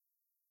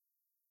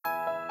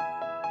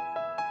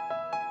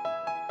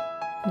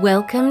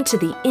Welcome to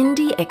the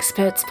Indie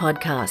Experts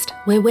Podcast,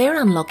 where we're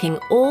unlocking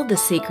all the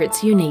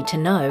secrets you need to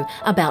know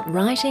about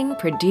writing,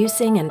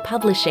 producing, and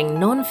publishing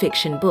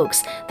non-fiction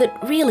books that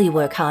really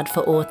work hard for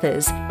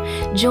authors.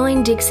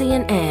 Join Dixie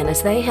and Anne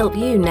as they help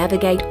you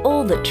navigate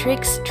all the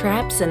tricks,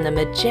 traps, and the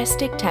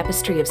majestic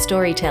tapestry of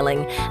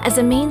storytelling as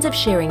a means of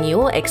sharing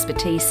your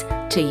expertise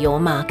to your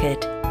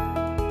market.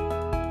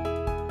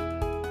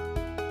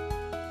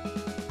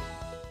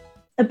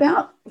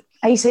 About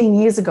 18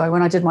 years ago,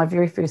 when I did my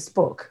very first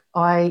book,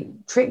 I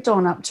trekked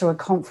on up to a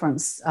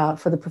conference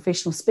for the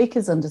professional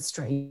speakers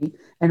industry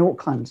in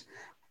Auckland.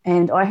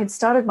 And I had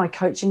started my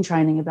coaching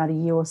training about a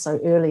year or so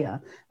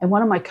earlier. And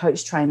one of my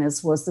coach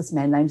trainers was this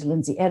man named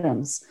Lindsay.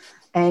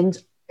 And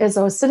as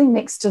I was sitting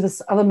next to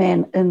this other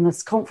man in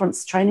this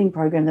conference training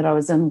program that I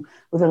was in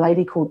with a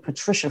lady called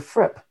Patricia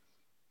Fripp,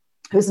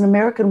 who's an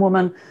American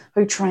woman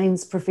who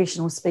trains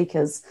professional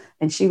speakers,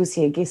 and she was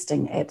here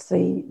guesting at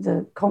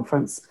the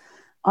conference.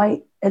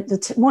 At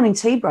the morning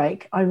tea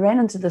break, I ran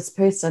into this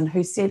person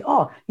who said,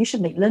 "Oh, you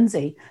should meet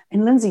Lindsay."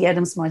 And Lindsay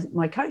Adams,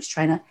 my coach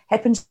trainer,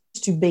 happened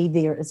to be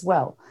there as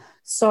well.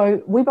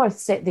 So we both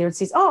sat there and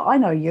says, "Oh, I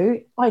know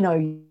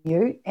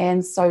you.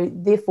 And so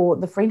therefore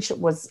the friendship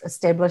was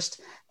established.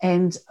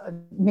 And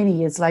many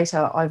years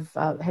later, I've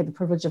had the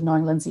privilege of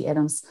knowing Lindsay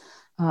Adams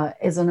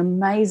as an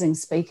amazing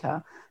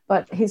speaker.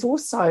 But he's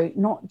also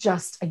not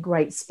just a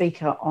great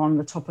speaker on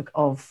the topic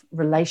of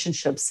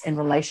relationships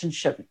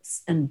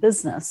in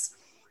business.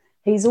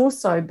 He's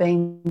also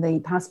been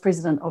the past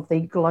president of the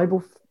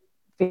Global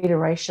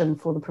Federation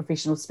for the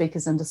Professional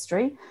Speakers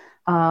Industry.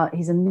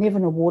 He's a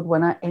Nevin Award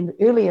winner, and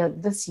earlier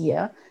this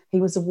year,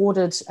 he was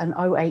awarded an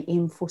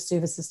OAM for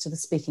services to the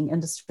speaking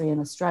industry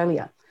in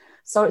Australia.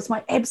 So it's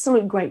my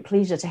absolute great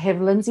pleasure to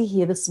have Lindsay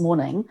here this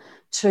morning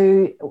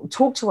to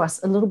talk to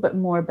us a little bit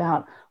more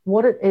about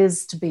what it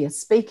is to be a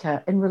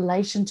speaker in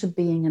relation to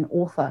being an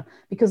author,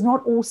 because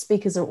not all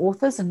speakers are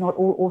authors and not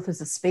all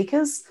authors are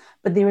speakers,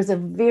 but there is a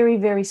very,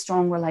 very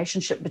strong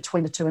relationship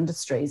between the two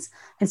industries.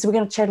 And so we're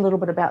going to chat a little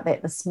bit about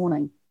that this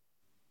morning.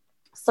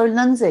 So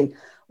Lindsay,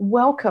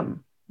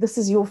 welcome. This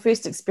is your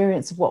first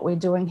experience of what we're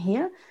doing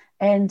here,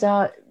 and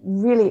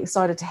really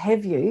excited to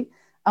have you.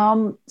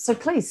 So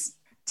please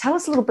tell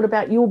us a little bit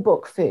about your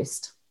book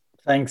first.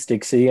 Thanks,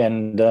 Dixie,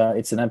 and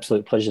it's an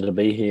absolute pleasure to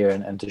be here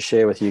and to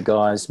share with you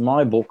guys.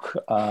 My book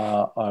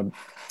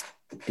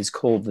is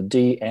called The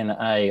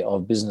DNA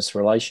of Business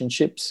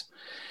Relationships,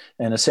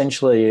 and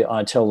essentially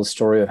I tell the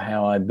story of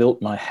how I built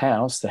my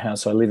house, the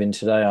house I live in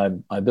today.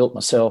 I built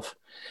myself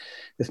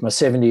with my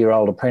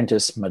 70-year-old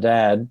apprentice, my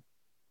dad.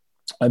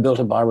 I built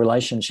it by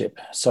relationship.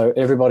 So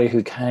everybody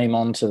who came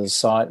onto the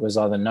site was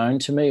either known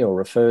to me or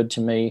referred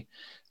to me.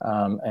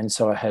 And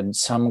so I had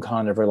some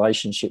kind of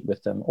relationship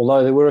with them,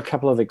 although there were a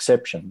couple of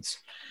exceptions.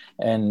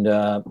 And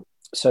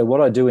so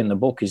what I do in the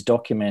book is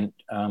document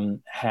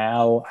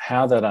how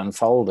that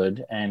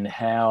unfolded and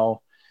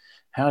how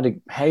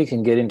you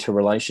can get into a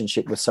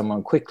relationship with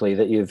someone quickly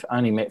that you've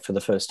only met for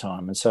the first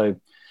time. And so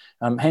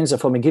hands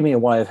up for me, give me a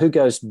wave. Who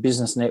goes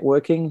business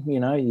networking?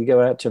 You know, you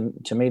go out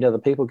to meet other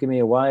people, give me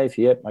a wave.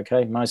 Yep,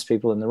 okay, most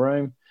people in the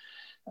room.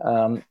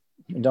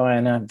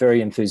 Diana,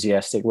 very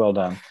enthusiastic, well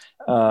done.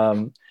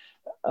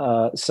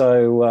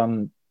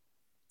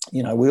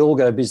 You know, we all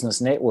go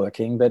business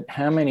networking, but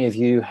how many of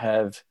you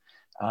have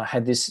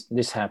had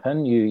this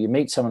happen? You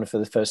meet someone for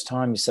the first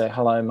time, you say,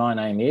 "Hello, my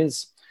name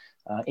is."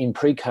 In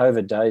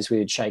pre-COVID days, we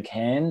would shake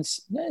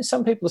hands.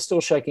 Some people are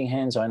still shaking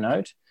hands, I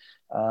note.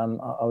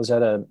 I was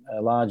at a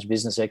large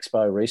business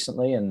expo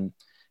recently, and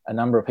a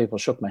number of people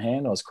shook my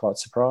hand. I was quite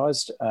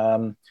surprised.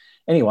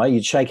 Anyway,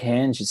 you'd shake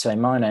hands, you'd say,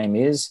 "My name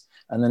is,"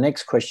 and the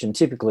next question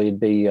typically would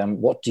be,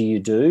 "What do you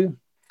do?"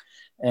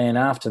 And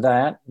after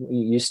that,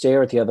 you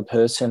stare at the other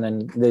person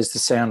and there's the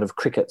sound of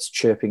crickets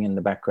chirping in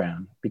the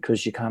background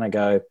because you kind of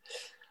go,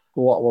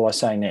 what will I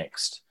say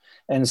next?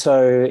 And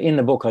so in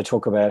the book, I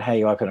talk about how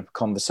you open up a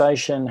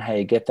conversation, how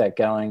you get that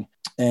going,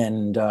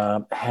 and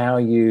how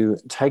you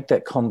take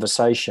that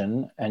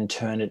conversation and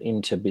turn it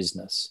into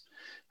business.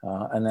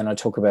 And then I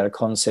talk about a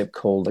concept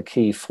called the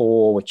Key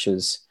Four, which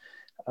is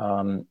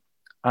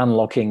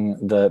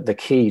unlocking the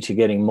key to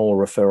getting more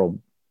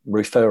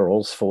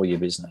referrals for your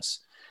business.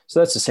 So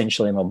that's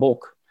essentially my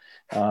book.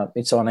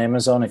 It's on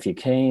Amazon if you're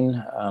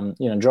keen.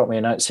 Drop me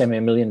a note, send me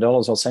 $1 million,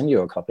 I'll send you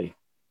a copy.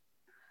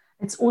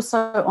 It's also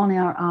on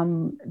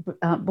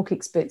our Book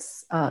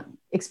Experts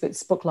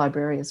book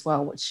library as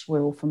well, which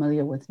we're all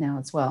familiar with now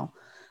as well.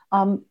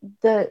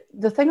 The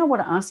thing I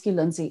want to ask you,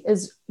 Lindsay,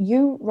 is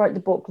you wrote the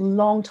book a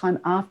long time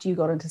after you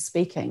got into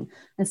speaking,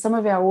 and some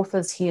of our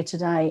authors here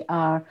today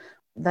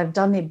they've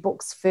done their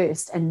books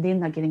first and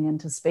then they're getting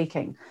into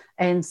speaking.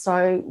 And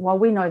so while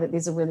we know that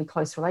there's a really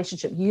close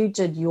relationship, you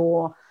did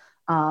your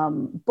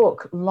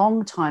book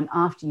long time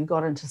after you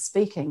got into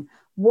speaking.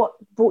 What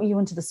brought you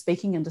into the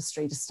speaking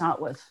industry to start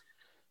with?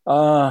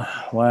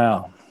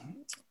 Wow.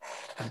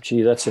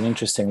 Gee, that's an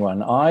interesting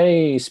one.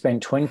 I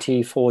spent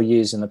 24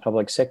 years in the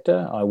public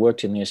sector. I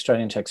worked in the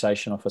Australian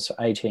Taxation Office for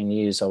 18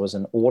 years. I was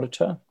an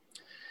auditor.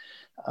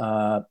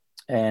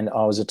 and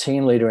I was a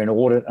team leader in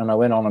audit, and I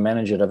went on a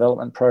manager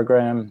development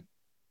program,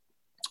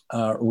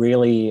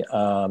 really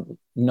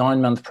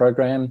 9-month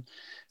program.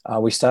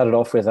 We started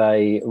off with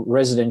a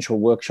residential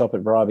workshop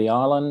at Bribie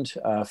Island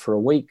for a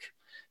week.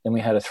 Then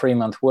we had a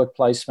 3-month work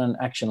placement,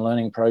 action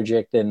learning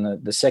project. Then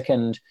the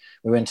second,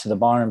 we went to the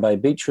Byron Bay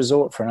Beach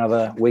Resort for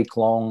another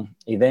week-long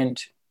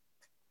event.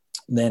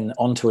 Then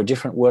on to a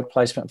different work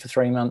placement for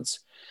 3 months.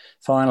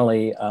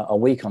 Finally, a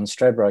week on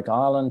Stradbroke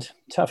Island.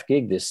 Tough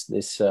gig, this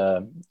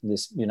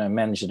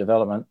manager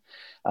development.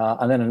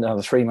 And then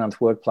another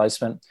 3-month work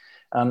placement.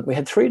 We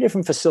had 3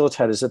 different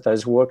facilitators at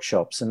those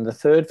workshops, and the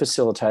third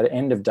facilitator,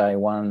 end of day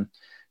one,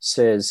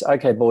 says,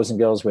 "Okay, boys and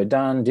girls, we're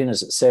done.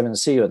 Dinner's at 7.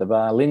 See you at the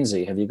bar.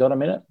 Lindsay, have you got a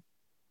minute?"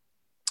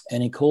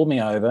 And he called me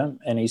over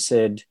and he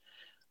said,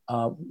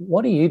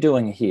 "What are you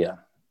doing here?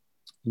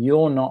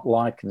 You're not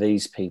like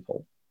these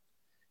people."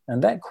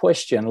 And that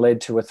question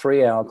led to a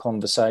 3-hour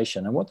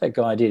conversation. And what that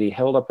guy did, he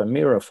held up a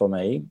mirror for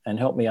me and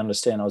helped me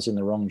understand I was in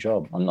the wrong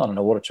job. I'm not an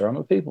auditor. I'm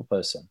a people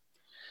person.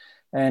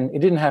 And it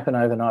didn't happen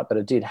overnight, but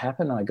it did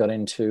happen. I got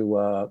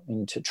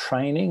into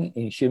training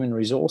in human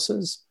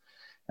resources,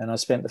 and I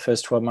spent the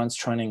first 12 months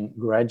training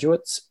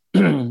graduates.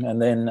 And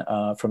then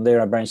from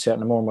there, I branched out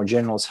into more and more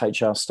generalist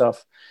HR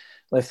stuff.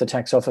 Left the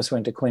tax office,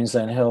 went to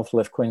Queensland Health,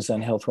 left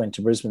Queensland Health, went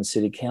to Brisbane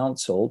City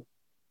Council.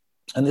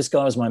 And this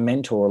guy was my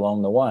mentor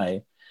along the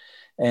way.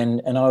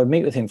 And I would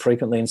meet with him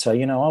frequently and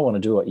say, I want to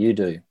do what you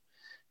do.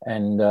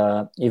 And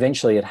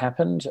eventually it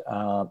happened.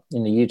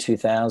 In the year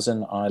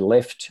 2000, I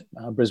left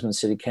Brisbane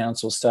City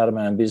Council, started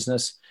my own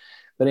business.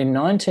 But in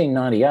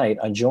 1998,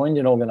 I joined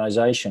an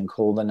organisation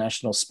called the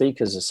National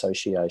Speakers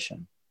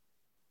Association.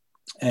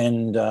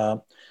 And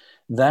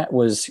that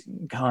was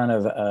kind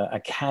of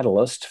a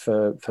catalyst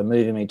for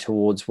moving me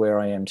towards where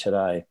I am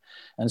today.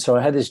 And so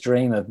I had this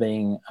dream of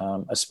being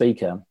a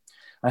speaker.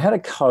 I had a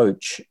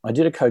coach. I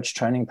did a coach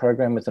training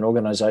program with an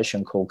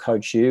organisation called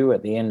Coach U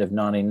at the end of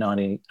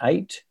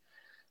 1998.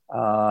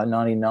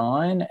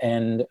 99,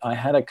 and I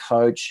had a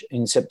coach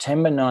in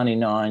September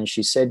 99.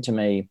 She said to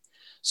me,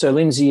 "So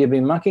Lindsay, you've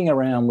been mucking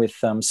around with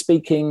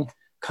speaking,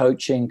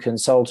 coaching,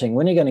 consulting.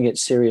 When are you going to get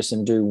serious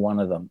and do one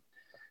of them?"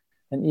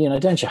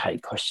 And, don't you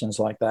hate questions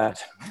like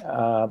that?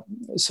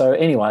 So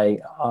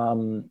anyway,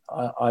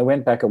 I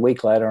went back a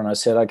week later and I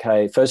said,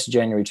 okay, 1st of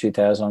January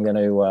 2000, I'm going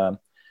to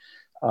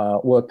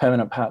work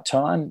permanent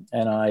part-time.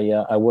 And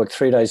I worked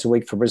 3 days a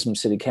week for Brisbane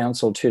City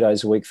Council, 2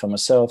 days a week for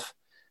myself.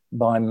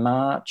 By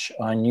March,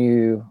 I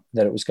knew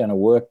that it was going to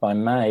work. By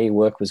May,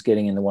 work was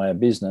getting in the way of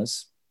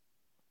business.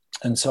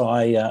 And so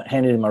I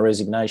handed in my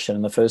resignation,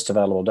 and the first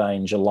available day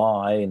in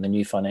July in the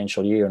new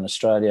financial year in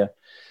Australia,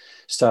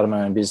 started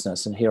my own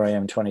business. And here I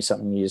am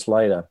 20-something years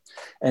later.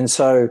 And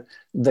so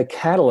the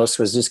catalyst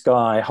was this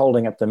guy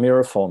holding up the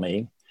mirror for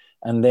me,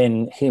 and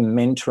then him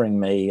mentoring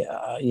me,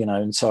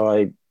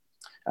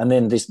 and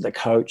then the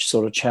coach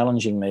sort of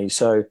challenging me.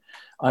 So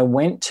I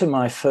went to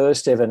my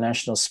first ever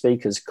National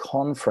Speakers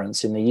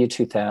Conference in the year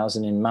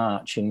 2000 in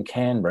March in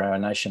Canberra, our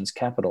nation's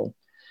capital.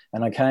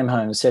 And I came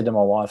home and said to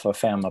my wife, I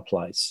found my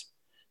place.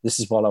 This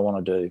is what I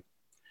want to do.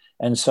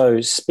 And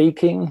so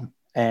speaking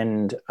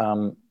and,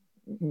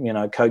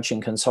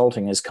 coaching,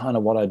 consulting is kind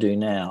of what I do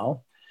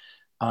now.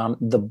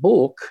 The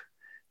book,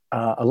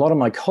 a lot of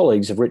my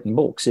colleagues have written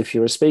books. If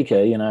you're a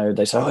speaker,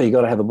 they say, oh, you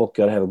got to have a book,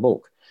 got to have a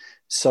book.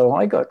 So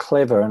I got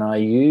clever and I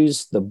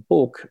used the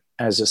book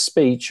as a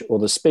speech, or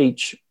the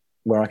speech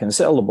where I can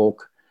sell the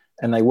book,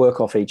 and they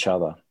work off each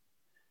other.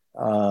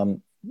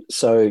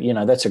 So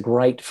that's a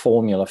great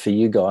formula for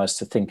you guys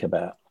to think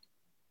about.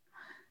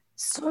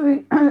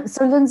 So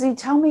Lindsay,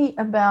 tell me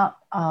about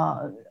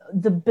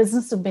the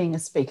business of being a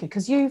speaker,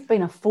 because you've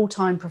been a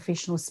full-time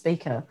professional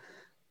speaker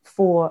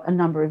for a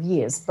number of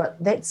years,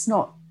 but that's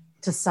not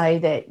to say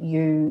that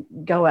you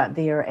go out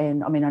there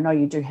and, I know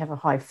you do have a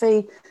high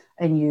fee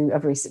and you are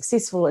very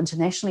successful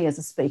internationally as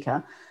a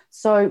speaker.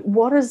 So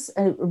what is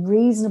a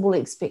reasonable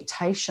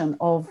expectation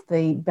of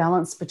the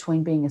balance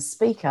between being a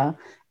speaker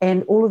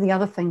and all of the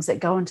other things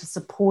that go into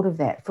support of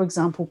that? For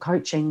example,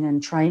 coaching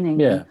and training.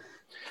 Yeah.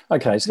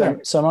 Okay. So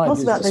my tell us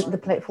business, about the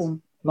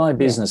platform. My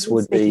business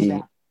would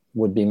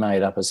be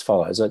made up as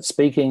follows. It's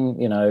speaking,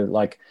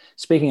 like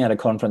speaking at a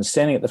conference,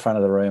 standing at the front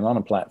of the room on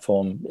a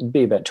platform, it'd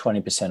be about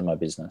 20% of my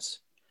business.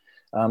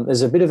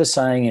 There's a bit of a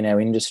saying in our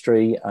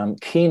industry,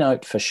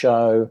 keynote for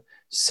show,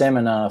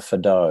 seminar for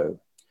dough.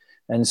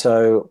 And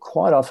so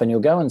quite often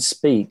you'll go and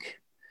speak,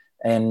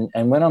 and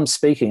when I'm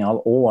speaking, I'll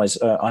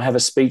always, I have a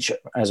speech,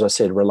 as I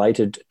said,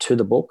 related to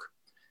the book.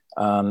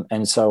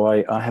 And so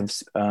I have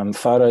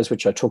photos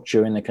which I took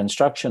during the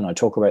construction. I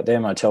talk about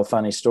them. I tell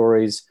funny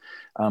stories,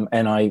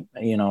 and I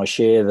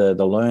share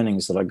the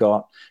learnings that I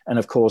got. And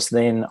of course,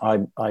 then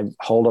I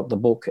hold up the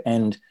book,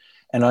 and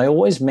I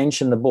always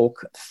mention the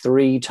book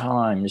 3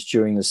 times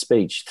during the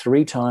speech.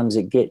 3 times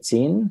it gets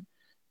in,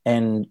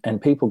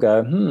 and people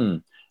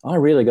go, I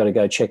really got to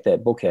go check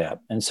that book out.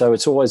 And so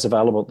it's always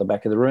available at the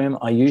back of the room.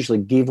 I usually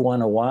give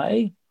one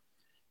away,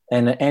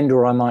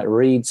 or I might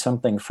read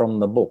something from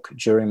the book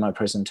during my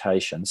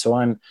presentation. So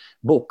I'm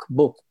book.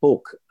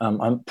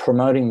 I'm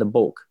promoting the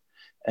book.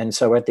 And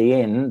so at the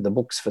end, the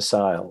book's for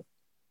sale.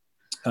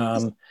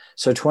 So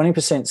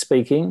 20%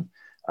 speaking,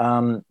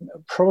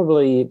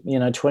 probably,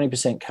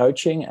 20%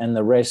 coaching, and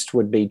the rest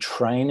would be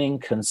training,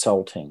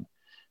 consulting.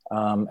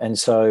 And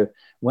so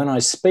when I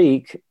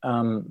speak,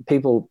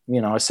 people,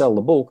 I sell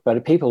the book,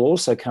 but people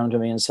also come to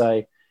me and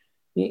say,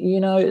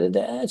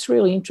 that's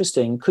really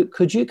interesting.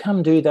 Could you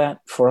come do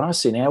that for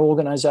us in our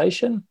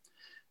organization?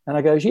 And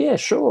I go, yeah,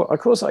 sure, of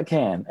course I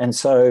can. And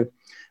so,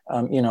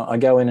 I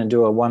go in and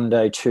do a 1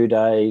 day, 2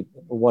 day,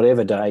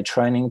 whatever day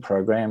training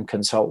program,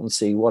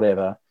 consultancy,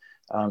 whatever,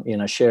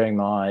 sharing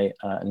my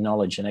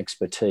knowledge and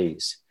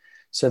expertise.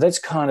 So that's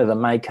kind of the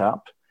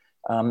makeup.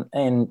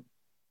 And,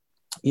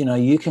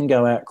 you can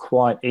go out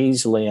quite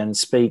easily and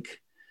speak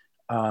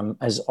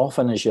as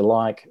often as you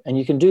like. And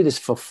you can do this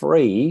for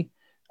free.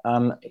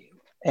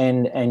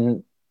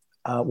 And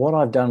what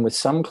I've done with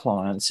some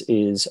clients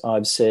is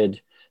I've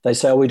said, they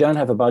say, oh, we don't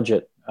have a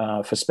budget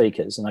for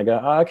speakers. And I go,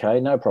 oh,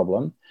 okay, no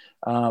problem.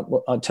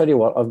 Well, I'll tell you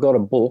what, I've got a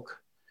book.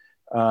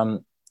 I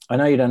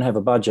know you don't have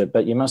a budget,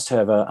 but you must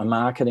have a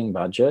marketing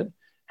budget.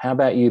 How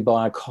about you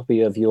buy a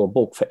copy of your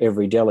book for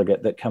every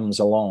delegate that comes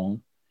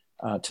along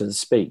to the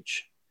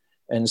speech?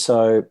 And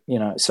so,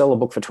 sell a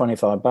book for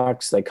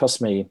 $25. They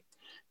cost me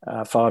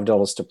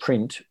 $5 to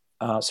print.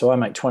 So I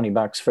make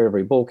 $20 for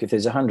every book. If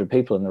there's 100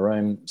 people in the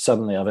room,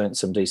 suddenly I've earned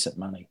some decent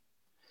money.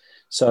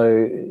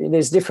 So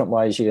there's different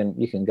ways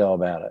you can go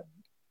about it.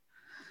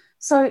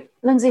 So,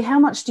 Lindsay, how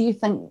much do you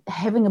think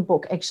having a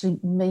book actually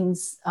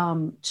means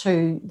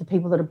to the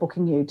people that are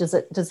booking you?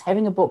 Does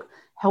having a book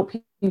help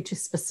you to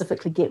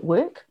specifically get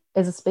work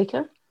as a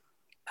speaker?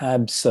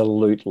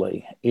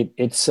 Absolutely.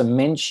 It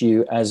cements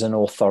you as an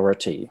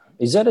authority.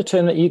 Is that a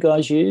term that you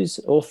guys use,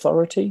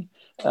 authority?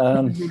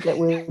 I've heard that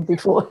word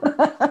before.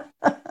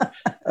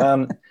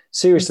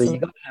 Seriously,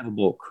 you've got to have a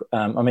book.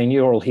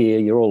 You're all here,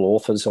 you're all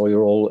authors, or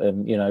you're all,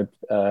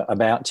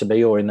 about to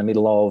be or in the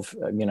middle of,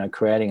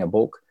 creating a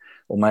book,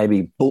 or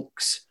maybe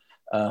books.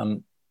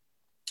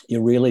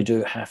 You really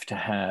do have to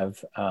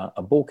have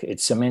a book. It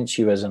cements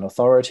you as an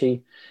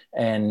authority.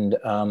 And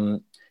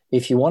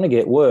if you want to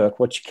get work,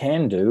 what you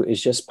can do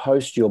is just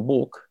post your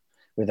book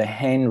with a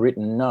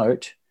handwritten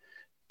note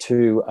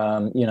to,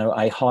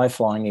 a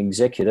high-flying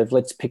executive.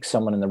 Let's pick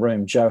someone in the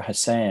room, Joe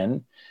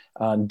Hassan.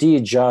 Dear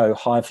Joe,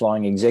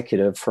 high-flying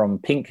executive from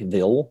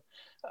Pinkville,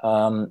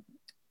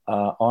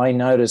 I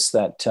noticed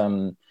that,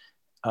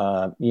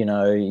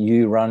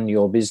 you run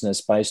your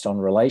business based on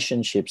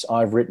relationships.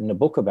 I've written a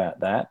book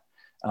about that.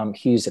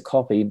 Here's a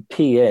copy.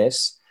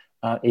 P.S.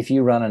 If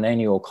you run an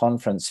annual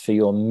conference for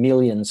your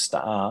million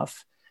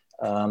staff,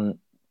 I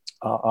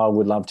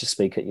would love to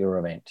speak at your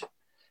event.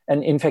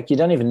 And in fact, you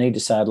don't even need to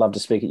say, I'd love to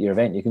speak at your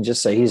event. You can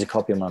just say, here's a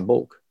copy of my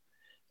book.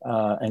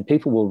 And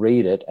people will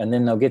read it, and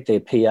then they'll get their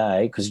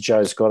PA, because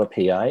Joe's got a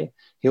PA.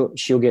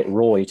 She'll get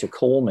Roy to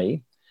call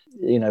me,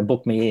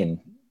 book me in.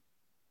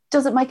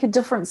 Does it make a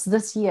difference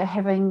this year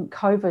having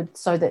COVID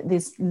so that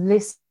there's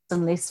less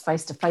and less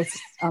face-to-face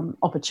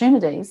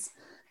opportunities?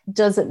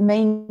 Does it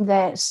mean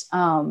that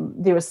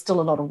there is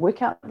still a lot of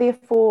work out there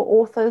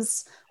for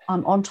authors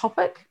on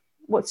topic?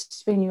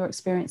 What's been your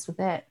experience with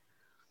that?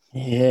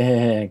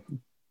 Yeah,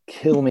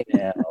 kill me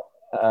now.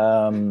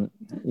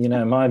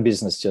 My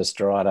business just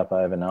dried up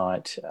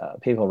overnight.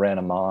 People ran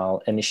a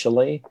mile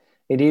initially.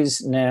 It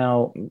is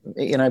now,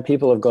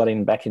 people have got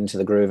back into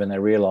the groove, and they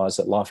realize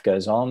that life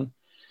goes on.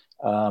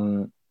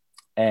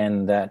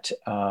 And that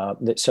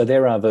so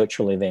there are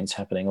virtual events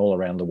happening all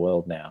around the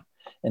world now.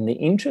 And the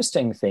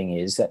interesting thing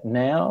is that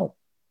now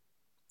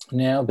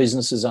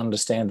businesses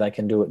understand they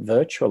can do it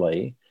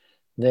virtually.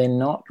 They're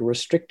not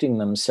restricting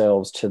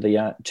themselves to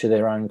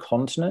their own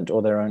continent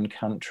or their own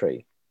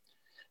country.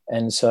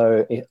 And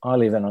so I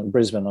live in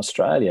Brisbane,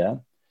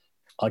 Australia.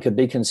 I could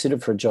be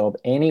considered for a job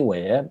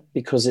anywhere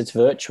because it's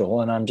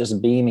virtual, and I'm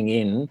just beaming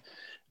in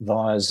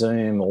via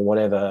Zoom or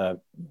whatever,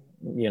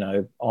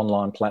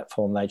 online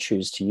platform they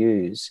choose to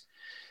use.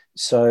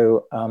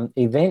 So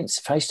events,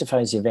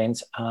 face-to-face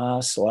events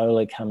are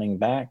slowly coming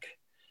back.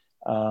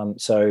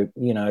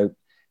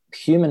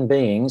 Human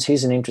beings,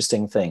 here's an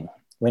interesting thing.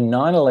 When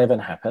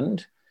 9/11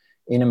 happened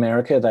in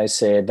America, they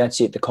said, that's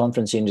it, the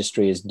conference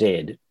industry is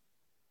dead.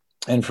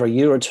 And for a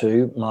year or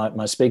two,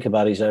 my speaker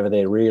buddies over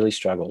there really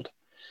struggled.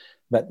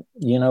 But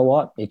you know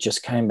what? It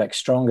just came back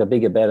stronger,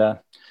 bigger,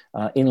 better.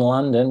 In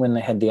London, when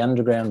they had the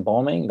underground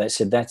bombing, they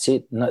said, that's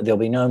it. No, there'll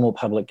be no more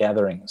public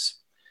gatherings.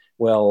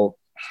 Well,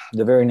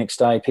 the very next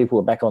day, people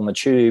were back on the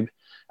tube,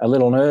 a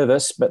little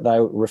nervous, but they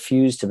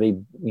refused to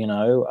be,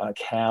 a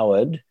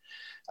coward.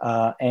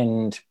 I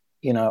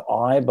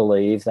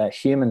believe that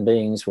human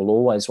beings will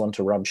always want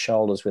to rub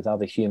shoulders with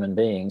other human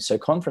beings. So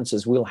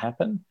conferences will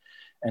happen,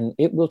 and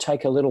it will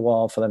take a little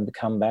while for them to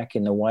come back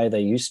in the way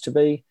they used to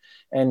be.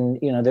 And,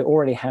 they're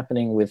already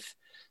happening with,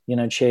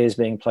 chairs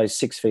being placed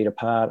 6 feet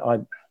apart.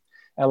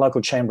 Our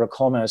local Chamber of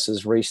Commerce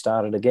has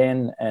restarted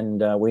again,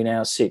 and we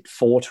now sit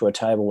 4 to a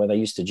table where they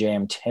used to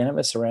jam 10 of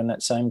us around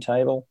that same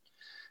table.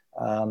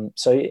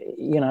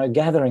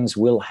 Gatherings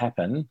will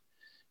happen.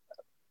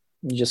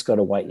 You just got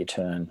to wait your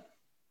turn.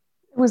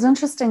 It was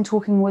interesting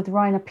talking with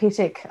Rainer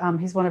Petek.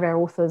 He's one of our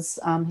authors.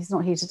 He's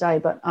not here today,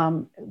 but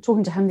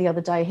talking to him the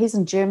other day, he's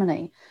in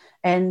Germany.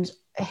 And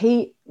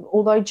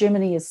although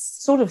Germany is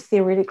sort of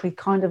theoretically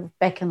kind of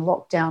back in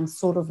lockdown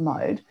sort of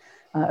mode,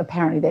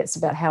 apparently that's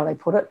about how they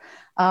put it.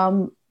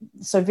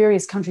 So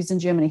various countries in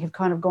Germany have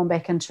kind of gone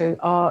back into,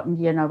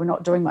 we're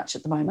not doing much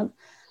at the moment.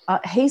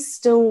 He's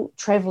still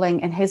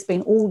traveling and has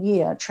been all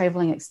year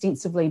traveling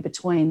extensively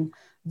between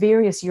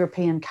various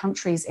European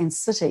countries and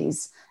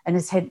cities, and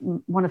has had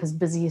one of his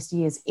busiest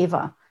years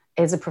ever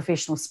as a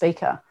professional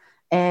speaker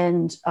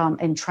and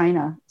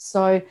trainer.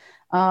 So,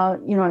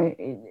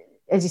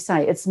 as you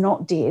say, it's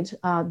not dead.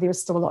 There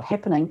is still a lot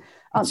happening.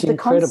 It's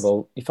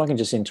incredible. If I can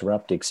just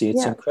interrupt, Dixie,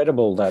 it's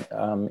incredible that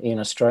in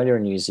Australia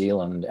and New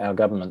Zealand, our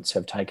governments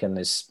have taken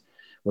this,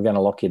 we're going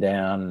to lock you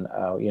down,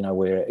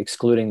 we're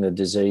excluding the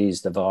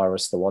disease, the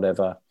virus, the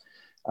whatever.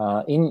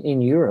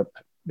 In Europe,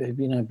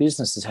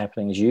 business is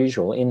happening as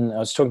usual. I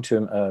was talking to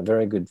a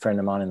very good friend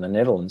of mine in the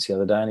Netherlands the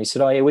other day, and he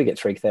said, we get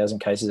 3,000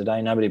 cases a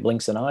day. Nobody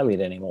blinks an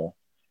eyelid anymore.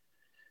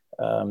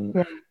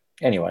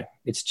 Anyway,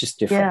 it's just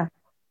different. Yeah.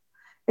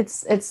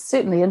 It's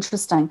certainly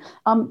interesting.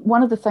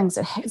 One of the things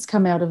that has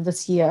come out of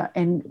this year,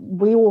 and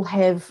we all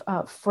have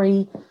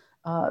free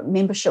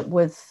membership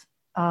with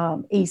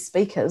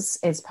e-speakers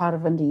as part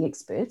of Indie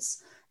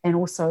Experts, and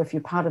also if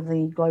you're part of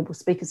the Global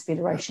Speakers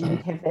Federation, you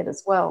have that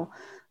as well.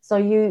 So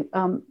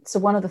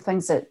one of the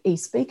things that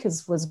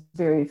e-speakers was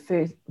very,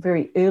 very,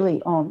 very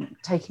early on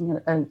taking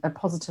a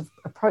positive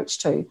approach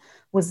to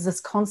was this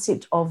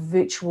concept of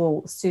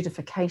virtual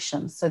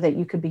certification, so that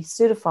you could be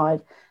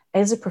certified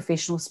as a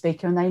professional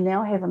speaker, and they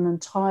now have an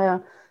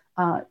entire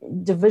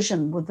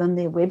division within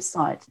their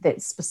website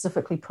that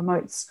specifically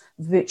promotes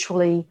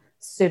virtually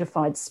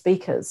certified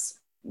speakers.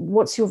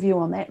 What's your view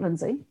on that,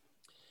 Lindsay?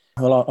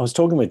 Well, I was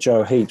talking with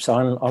Joe Heaps.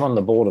 I'm on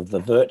the board of the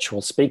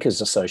Virtual Speakers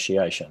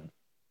Association,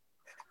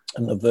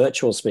 and the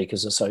Virtual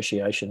Speakers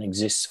Association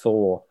exists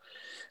for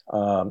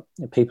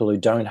people who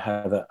don't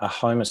have a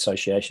home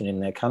association in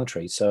their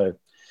country. So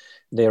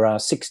there are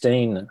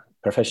 16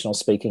 professional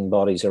speaking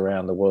bodies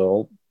around the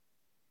world.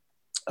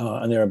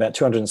 And there are about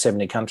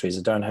 270 countries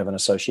that don't have an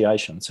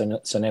association. So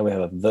now we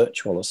have a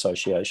virtual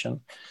association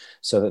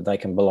so that they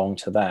can belong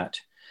to that.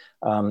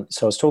 So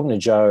I was talking to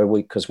Joe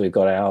because we've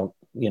got our,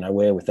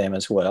 we're with them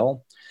as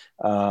well.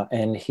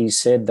 And he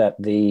said that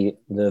the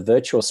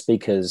virtual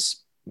speakers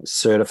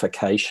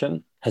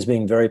certification has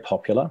been very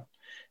popular,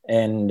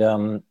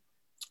 and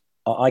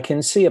I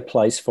can see a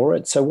place for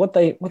it. So what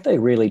they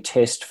really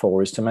test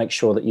for is to make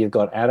sure that you've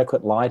got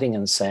adequate lighting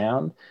and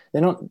sound.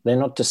 They're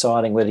not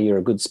deciding whether you're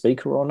a good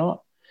speaker or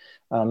not.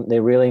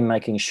 They're really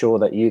making sure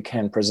that you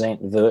can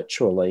present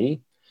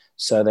virtually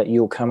so that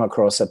you'll come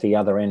across at the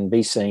other end,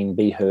 be seen,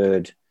 be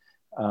heard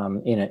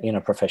in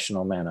a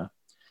professional manner.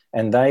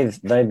 And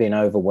they've been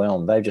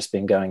overwhelmed. They've just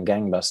been going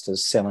gangbusters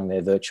selling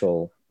their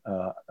virtual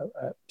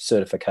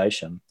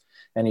certification.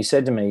 And he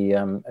said to me,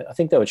 I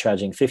think they were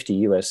charging $50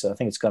 US. I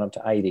think it's gone up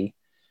to 80.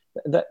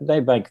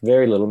 They make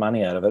very little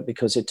money out of it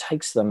because it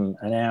takes them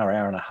an hour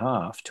and a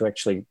half to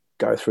actually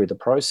go through the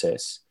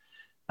process.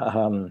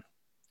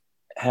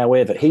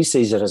 However, he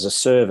sees it as a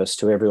service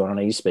to everyone on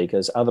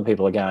e-speakers. Other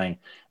people are going,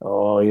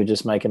 you're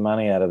just making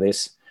money out of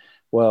this.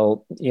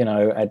 Well,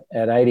 at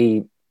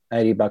 80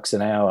 bucks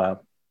an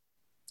hour,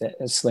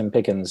 it's slim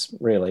pickings,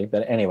 really.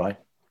 But anyway,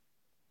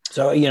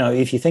 so,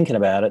 if you're thinking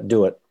about it,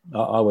 do it.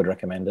 I would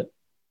recommend it.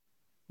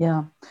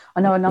 Yeah.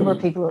 I know a number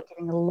of people are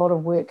getting a lot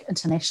of work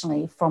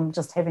internationally from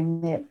just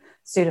having that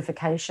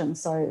certification.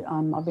 So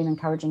I've been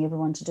encouraging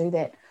everyone to do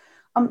that.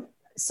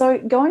 So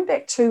going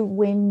back to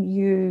when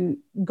you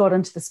got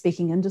into the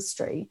speaking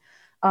industry,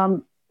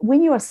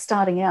 when you are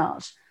starting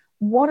out,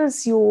 what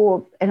is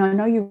and I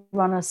know you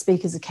run a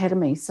speakers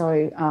academy, so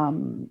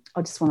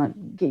I just want to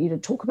get you to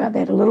talk about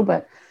that a little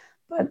bit,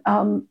 but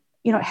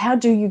how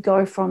do you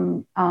go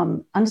from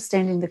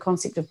understanding the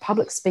concept of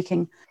public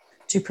speaking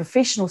to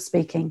professional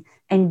speaking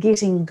and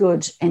getting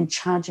good and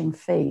charging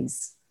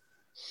fees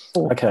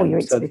for your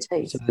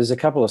expertise? So there's a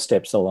couple of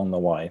steps along the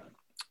way.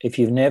 If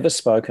you've never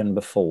spoken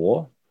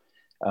before,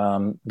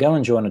 go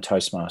and join a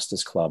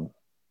Toastmasters club.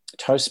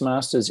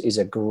 Toastmasters is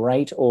a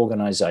great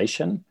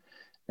organization.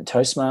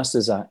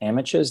 Toastmasters are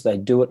amateurs. They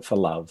do it for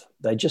love.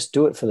 They just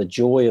do it for the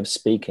joy of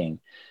speaking.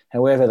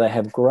 However, they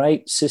have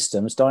great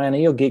systems. Diana,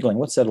 you're giggling.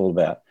 What's that all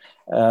about?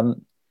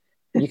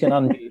 You can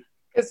unmute.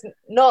 Because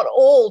not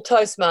all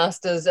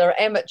Toastmasters are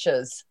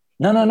amateurs.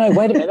 No.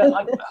 Wait a minute.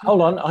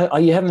 Hold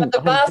on. You haven't. But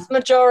the vast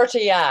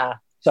majority are.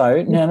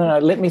 So, no.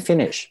 Let me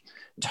finish.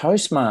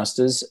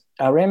 Toastmasters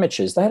are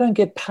amateurs. They don't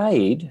get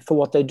paid for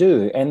what they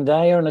do. And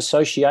they are an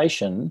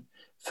association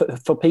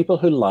for people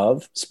who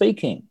love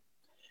speaking.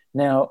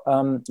 Now,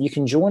 you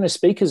can join a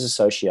speakers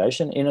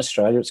association. In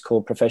Australia, it's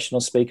called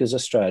Professional Speakers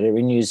Australia.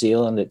 In New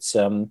Zealand, it's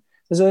have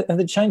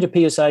they changed to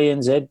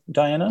PSANZ,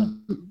 Diana?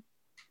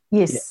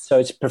 Yes. Yeah, so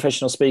it's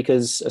Professional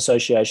Speakers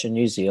Association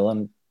New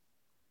Zealand.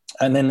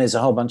 And then there's a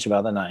whole bunch of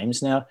other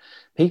names. Now,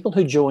 people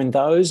who join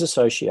those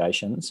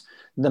associations,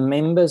 the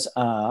members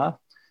are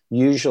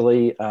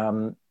usually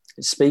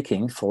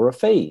speaking for a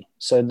fee.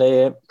 So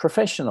they're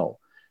professional.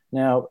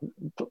 Now,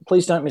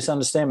 please don't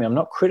misunderstand me. I'm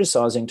not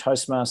criticizing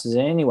Toastmasters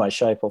in any way,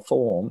 shape, or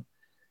form.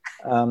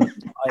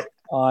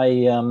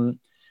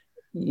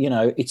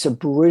 It's a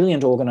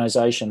brilliant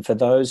organization for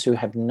those who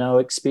have no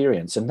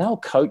experience, and they'll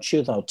coach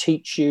you, they'll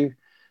teach you,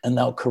 and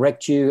they'll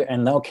correct you,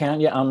 and they'll count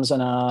your ums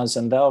and ahs,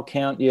 and they'll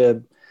count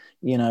your,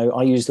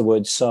 I use the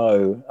word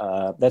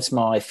so. That's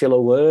my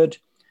filler word.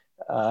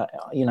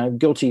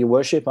 Guilty, your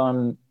worship.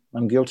 I'm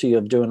guilty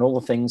of doing all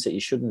the things that you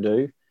shouldn't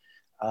do.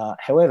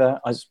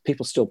 However,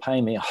 people still pay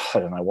me. I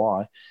don't know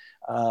why.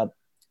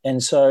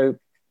 And so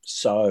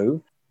PSA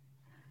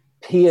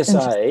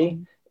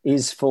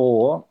is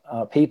for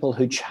people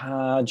who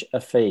charge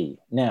a fee.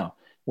 Now,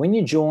 when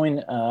you join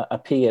a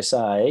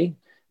PSA,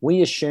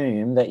 we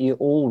assume that you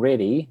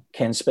already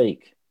can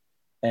speak.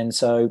 And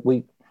so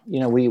we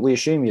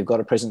assume you've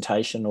got a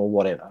presentation or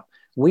whatever.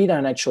 We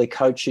don't actually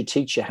coach you,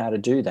 teach you how to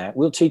do that.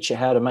 We'll teach you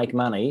how to make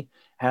money,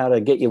 how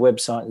to get your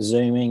website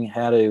zooming,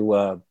 how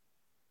to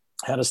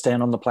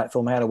stand on the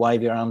platform, how to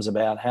wave your arms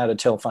about, how to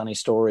tell funny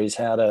stories,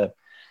 how to,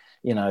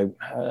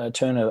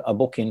 turn a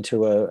book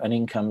into an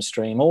income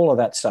stream, all of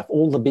that stuff,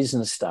 all the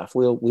business stuff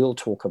we'll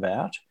talk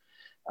about.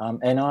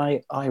 And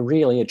I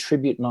really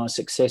attribute my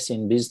success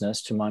in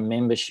business to my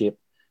membership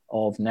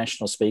of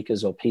national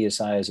speakers, or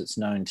PSA as it's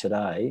known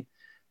today,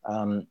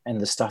 and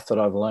the stuff that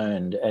I've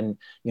learned. And,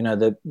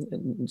 the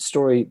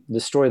story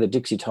that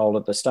Dixie told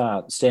at the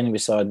start, standing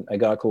beside a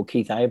guy called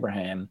Keith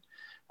Abraham.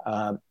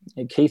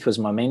 Keith was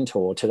my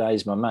mentor.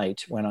 Today's my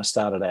mate when I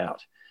started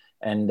out.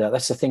 And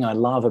that's the thing I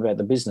love about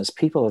the business.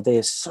 People are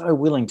there so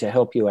willing to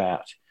help you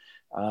out.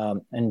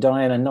 And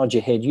Diana, nod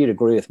your head. You'd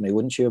agree with me,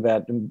 wouldn't you,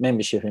 about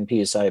membership in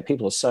PSA?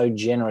 People are so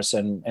generous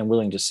and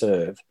willing to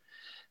serve.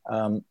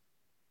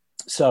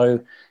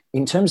 So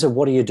in terms of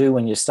what do you do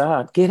when you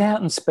start, get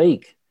out and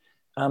speak.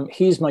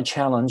 Here's my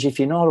challenge. If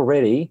you're not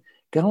already,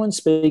 go and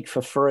speak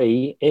for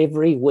free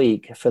every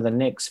week for the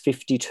next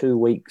 52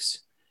 weeks.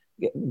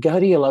 Go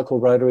to your local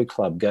Rotary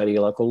Club, go to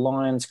your local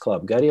Lions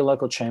Club, go to your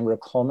local Chamber of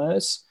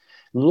Commerce,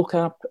 look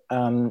up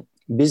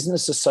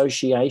business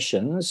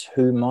associations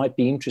who might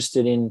be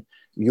interested in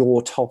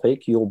your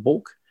topic, your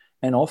book,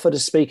 and offer to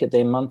speak at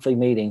their monthly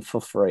meeting for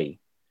free.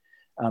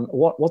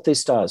 What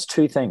this does,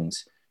 two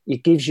things.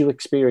 It gives you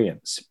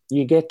experience.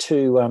 You get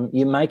to,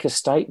 you make a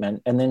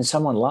statement and then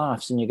someone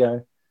laughs and you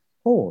go,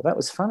 oh, that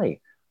was funny.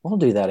 I'll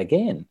do that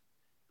again.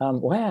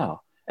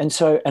 Wow. And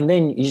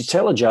then you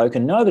tell a joke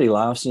and nobody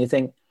laughs and you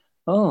think,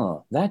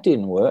 oh, that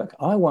didn't work.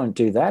 I won't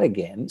do that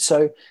again.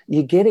 So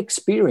you get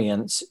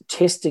experience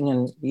testing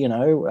and,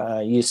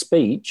 your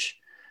speech.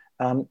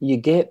 You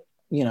get,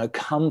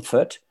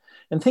 comfort.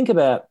 And think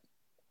about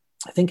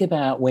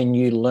when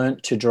you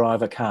learnt to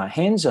drive a car.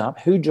 Hands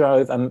up, who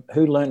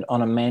learnt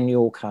on a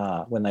manual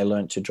car when they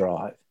learnt to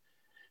drive?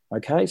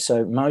 Okay,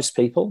 so most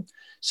people.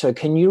 So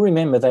can you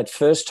remember that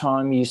first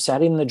time you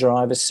sat in the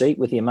driver's seat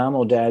with your mum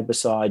or dad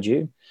beside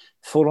you,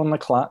 foot on the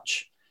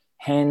clutch,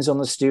 hands on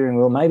the steering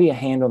wheel, maybe a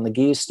hand on the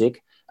gear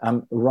stick,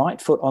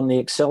 right foot on the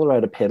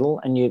accelerator pedal,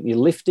 and you're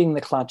lifting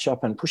the clutch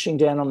up and pushing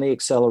down on the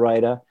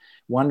accelerator,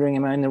 wondering,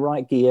 am I in the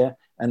right gear?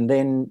 And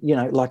then,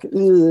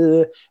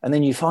 and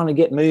then you finally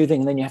get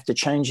moving, and then you have to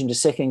change into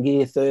second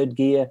gear, third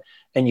gear,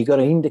 and you've got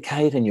to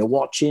indicate and you're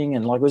watching,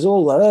 and it was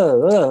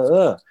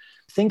all,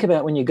 Think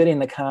about when you get in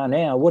the car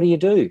now, what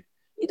do?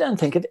 You don't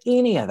think of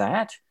any of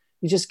that.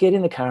 You just get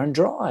in the car and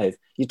drive.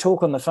 You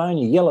talk on the phone,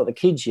 you yell at the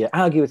kids, you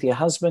argue with your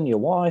husband, your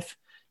wife.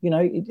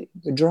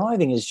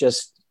 Driving is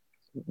just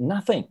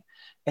nothing.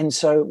 And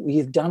so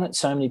you've done it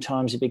so many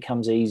times, it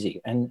becomes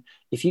easy. And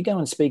if you go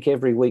and speak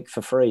every week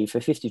for free for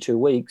 52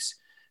 weeks,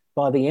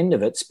 by the end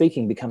of it,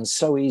 speaking becomes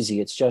so easy.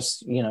 It's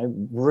just,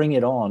 bring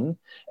it on.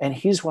 And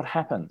here's what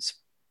happens.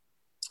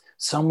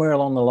 Somewhere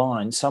along the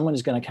line, someone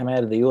is going to come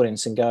out of the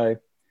audience and go,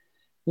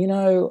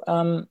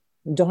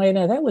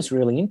 Diana, that was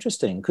really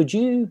interesting. Could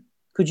you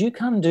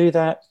come do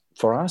that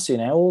for us in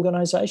our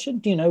organization?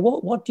 Do you know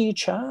what do you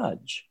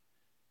charge?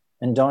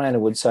 And Diana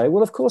would say,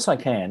 well, of course I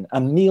can.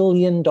 $1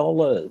 million.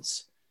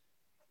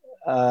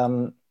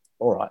 All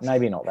right,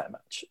 maybe not that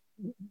much.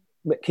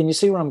 But can you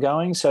see where I'm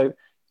going? So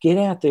get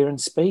out there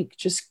and speak.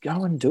 Just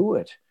go and do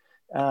it.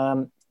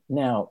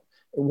 Now,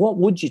 what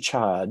would you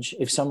charge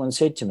if someone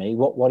said to me,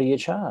 what do you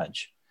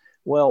charge?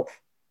 Well,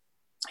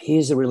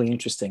 here's a really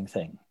interesting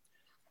thing.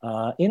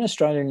 In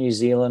Australia and New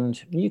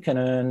Zealand, you can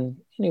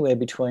earn anywhere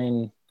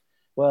between,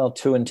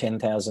 $2,000 and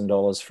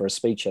 $10,000 for a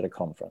speech at a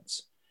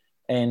conference.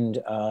 And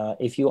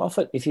if you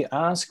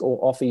ask or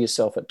offer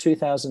yourself at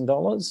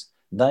 $2,000,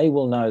 they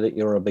will know that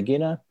you're a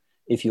beginner.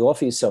 If you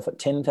offer yourself at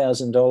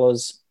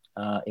 $10,000,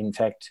 in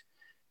fact,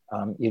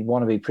 you'd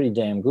want to be pretty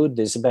damn good.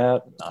 There's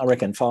about, I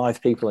reckon,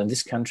 5 people in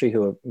this country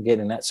who are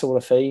getting that sort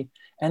of fee.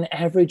 And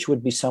average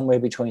would be somewhere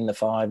between the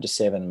 5 to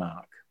 7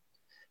 mark.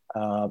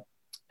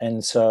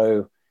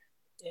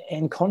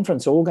 And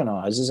conference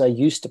organisers are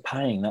used to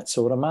paying that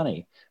sort of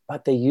money,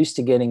 but they're used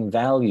to getting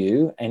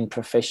value and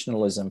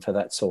professionalism for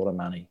that sort of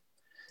money.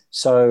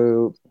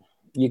 So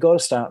you got to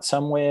start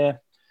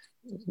somewhere.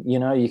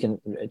 you can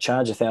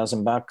charge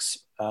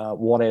 $1,000,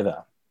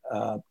 whatever.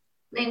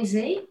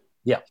 Lindsay?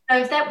 Yeah. So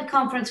if that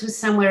conference was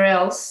somewhere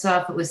else, so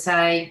if it was,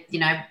 say,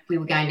 we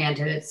were going down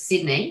to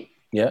Sydney,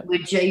 Yeah.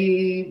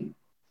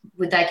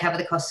 would they cover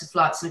the cost of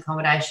flights and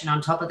accommodation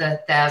on top of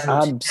the 1,000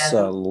 or 2,000?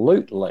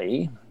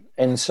 Absolutely.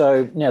 And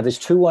so now there's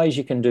two ways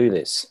you can do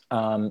this.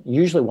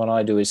 Usually what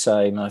I do is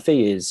say my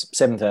fee is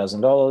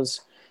 $7,000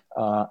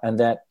 and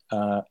that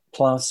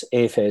plus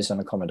airfares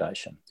and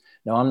accommodation.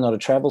 Now, I'm not a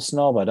travel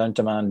snob. I don't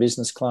demand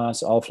business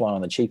class. I'll fly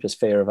on the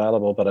cheapest fare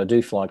available, but I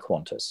do fly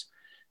Qantas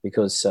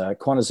because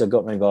Qantas have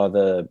got me by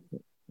the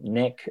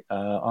neck.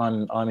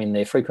 I'm in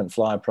their frequent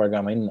flyer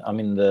program.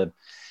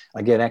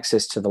 I get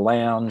access to the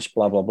lounge,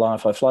 blah, blah, blah.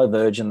 If I fly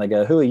Virgin, they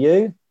go, who are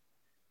you?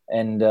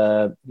 And,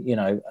 they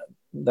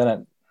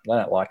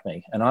don't like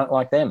me and I don't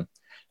like them.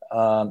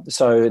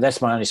 So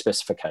that's my only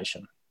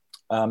specification.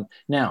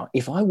 Now,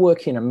 if I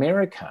work in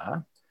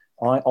America,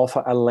 I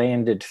offer a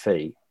landed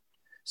fee.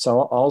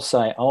 So I'll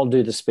say I'll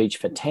do the speech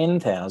for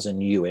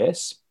 10,000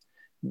 US,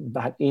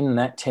 but in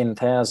that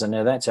 10,000,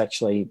 now that's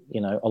actually,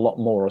 a lot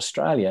more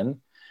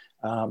Australian,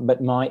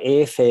 but my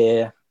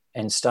airfare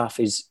and stuff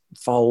is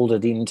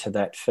folded into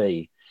that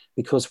fee.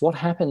 Because what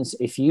happens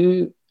if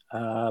you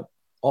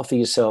offer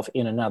yourself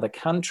in another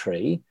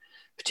country,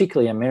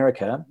 particularly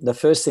America, the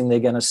first thing they're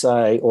going to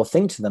say or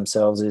think to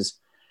themselves is,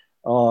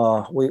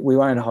 oh, we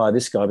won't hire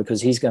this guy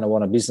because he's going to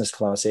want a business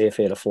class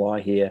airfare to fly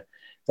here.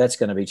 That's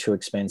going to be too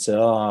expensive.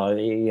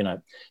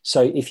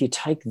 So if you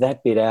take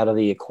that bit out of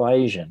the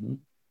equation,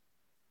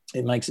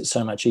 it makes it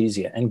so much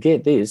easier. And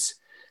get this,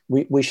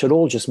 we should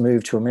all just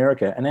move to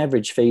America. An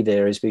average fee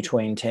there is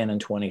between $10,000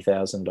 and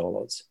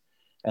 $20,000,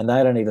 and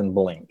they don't even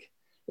blink.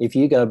 If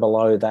you go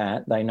below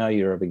that, they know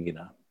you're a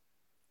beginner.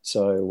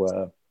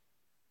 So,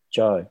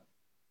 Joe.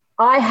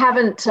 I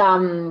haven't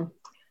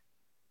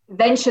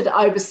ventured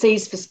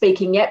overseas for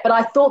speaking yet, but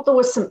I thought there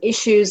were some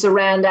issues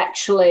around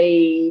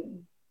actually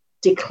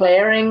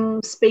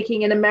declaring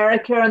speaking in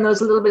America, and there was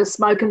a little bit of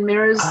smoke and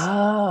mirrors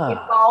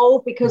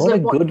involved because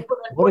of what a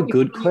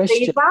good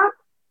question.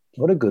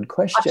 What a good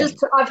question.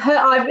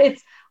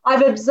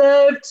 I've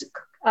observed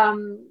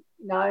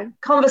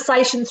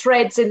conversation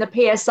threads in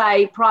the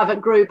PSA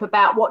private group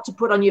about what to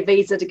put on your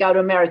visa to go to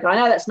America. I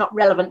know that's not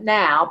relevant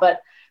now,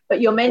 but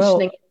you're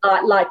mentioning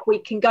like we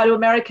can go to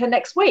America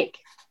next week.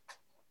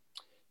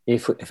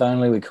 If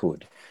only we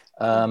could.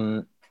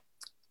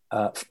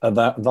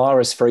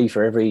 Virus free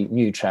for every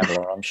new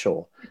traveller, I'm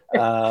sure.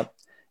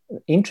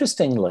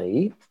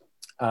 Interestingly,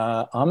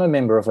 I'm a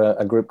member of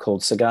a group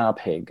called Cigar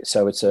Peg.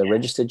 So it's a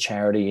registered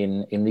charity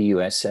in the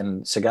US,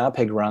 and Cigar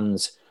Peg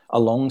runs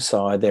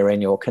alongside their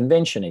annual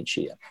convention each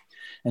year.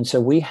 And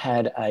so we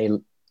had a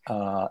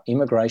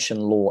immigration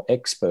law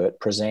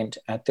expert present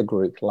at the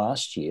group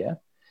last year,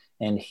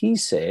 and he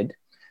said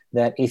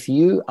that if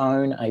you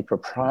own a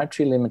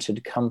proprietary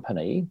limited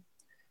company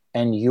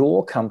and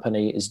your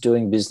company is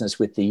doing business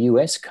with the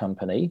US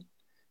company,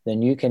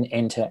 then you can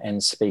enter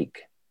and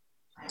speak.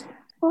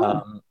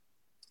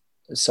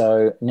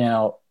 So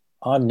now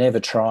I've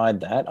never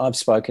tried that. I've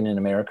spoken in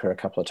America a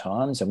couple of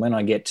times, and when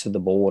I get to the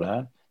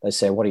border, they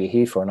say, what are you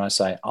here for? And I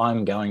say,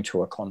 I'm going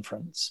to a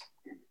conference.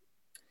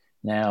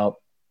 Now,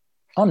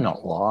 I'm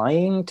not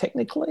lying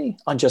technically.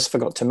 I just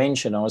forgot to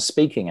mention I was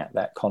speaking at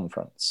that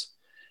conference.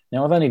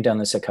 Now, I've only done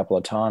this a couple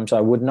of times. I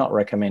would not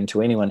recommend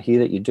to anyone here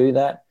that you do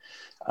that.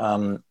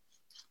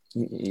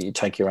 You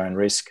take your own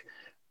risk.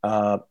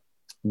 But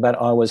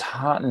I was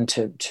heartened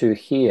to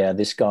hear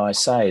this guy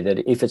say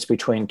that if it's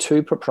between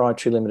two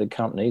proprietary limited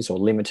companies, or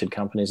limited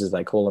companies as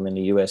they call them in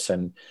the US,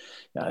 and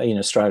in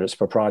Australia it's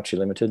proprietary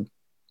limited,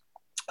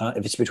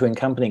 if it's between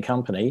company and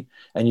company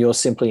and you're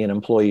simply an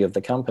employee of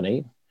the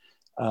company,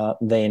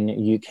 then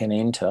you can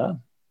enter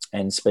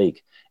and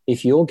speak.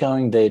 If you're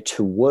going there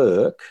to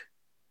work,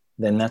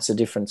 then that's a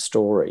different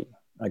story.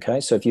 Okay,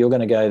 so if you're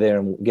going to go there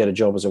and get a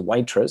job as a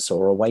waitress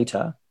or a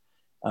waiter,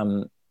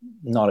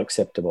 not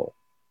acceptable.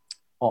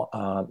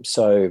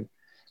 So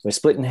we're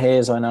splitting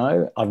hairs, I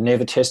know. I've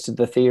never tested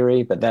the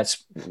theory, but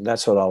that's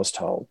what I was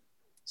told.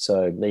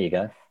 So there you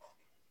go.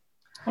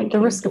 The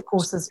risk, of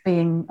course, is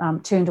being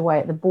turned away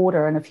at the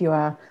border. And if you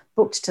are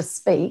booked to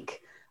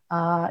speak,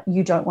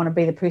 you don't want to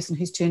be the person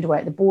who's turned away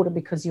at the border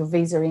because your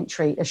visa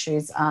entry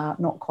issues are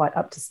not quite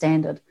up to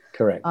standard.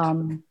 Correct.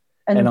 In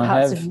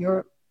parts of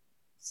Europe.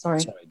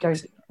 Sorry, go,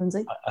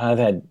 Lindsay.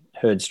 I've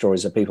heard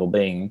stories of people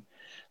being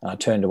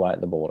turned away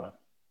at the border.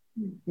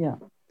 Yeah.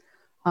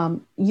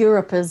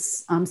 Europe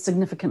is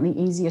significantly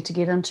easier to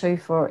get into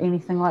for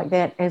anything like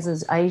that, as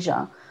is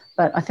Asia.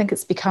 But I think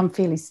it's become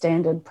fairly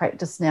standard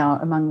practice now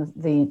among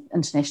the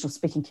international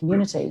speaking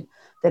community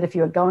that if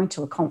you're going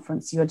to a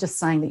conference, you're just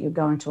saying that you're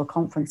going to a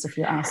conference if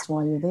you're asked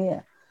why you're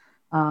there.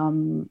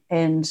 And,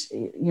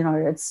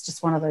 it's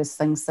just one of those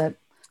things that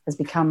has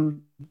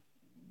become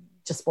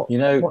just what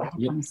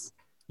happens.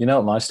 You know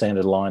what my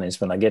standard line is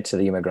when I get to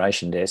the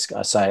immigration desk?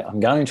 I say, I'm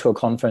going to a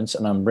conference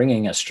and I'm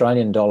bringing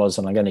Australian dollars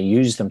and I'm going to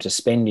use them to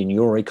spend in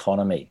your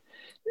economy.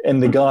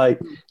 And the guy,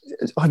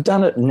 I've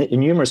done it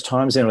numerous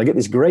times, and I get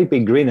this great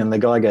big grin, and the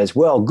guy goes,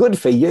 "Well, good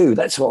for you.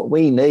 That's what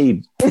we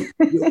need."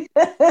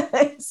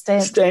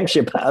 Stamps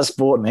your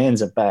passport and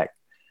hands it back.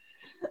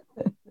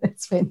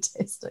 That's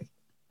fantastic.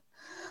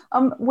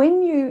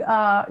 When you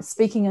are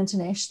speaking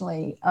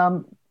internationally,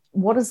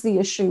 what is the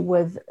issue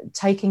with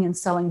taking and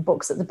selling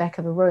books at the back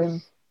of the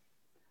room?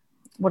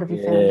 What have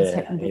you found has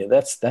happened? Yeah,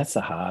 that's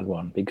a hard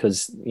one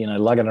because,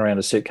 lugging around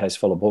a suitcase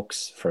full of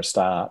books for a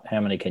start, how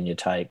many can you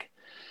take?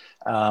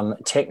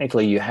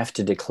 Technically, you have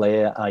to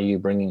declare, are you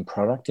bringing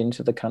product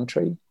into the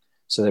country?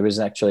 So there is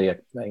actually a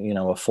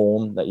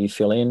form that you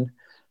fill in.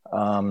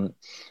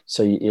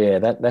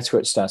 That's where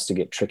it starts to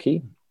get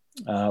tricky.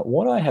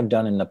 What I have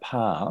done in the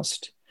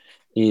past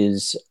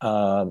is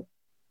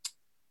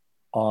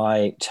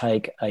I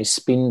take a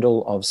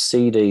spindle of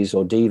CDs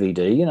or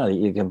DVD,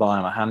 you can buy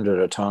them 100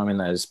 at a time in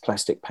those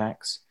plastic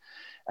packs.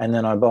 And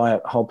then I buy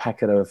a whole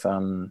packet of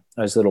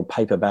those little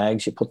paper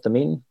bags, you put them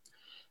in.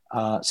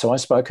 So I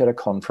spoke at a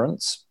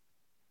conference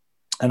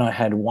and I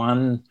had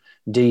one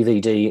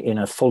DVD in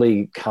a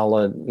fully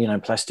coloured,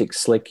 plastic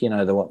slick,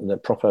 the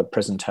proper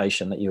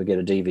presentation that you would get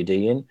a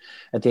DVD in.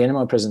 At the end of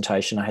my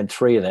presentation, I had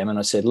 3 of them and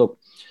I said, look,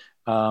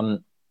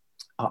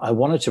 I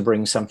wanted to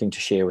bring something to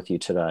share with you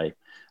today.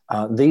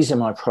 These are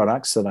my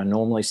products that I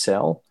normally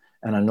sell,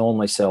 and I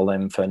normally sell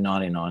them for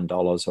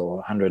 $99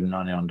 or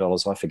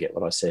 $199. I forget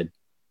what I said.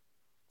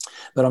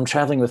 But I'm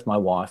traveling with my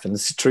wife, and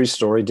this is a true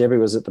story. Debbie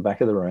was at the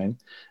back of the room,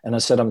 and I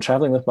said, I'm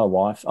traveling with my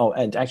wife. Oh,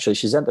 and actually,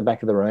 she's at the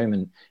back of the room,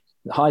 and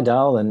hi,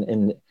 Dale,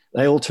 and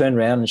they all turned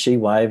around, and she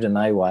waved, and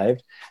they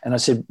waved. And I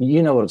said,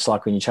 you know what it's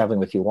like when you're traveling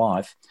with your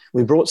wife.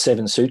 We brought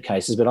 7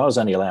 suitcases, but I was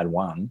only allowed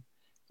 1.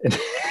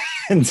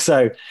 And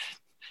so,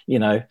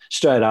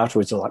 straight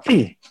afterwards, they're like,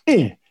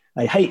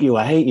 I hate you.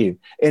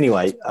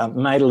 Anyway,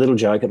 made a little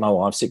joke at my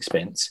wife's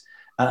expense.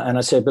 And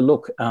I said, but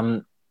look,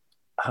 I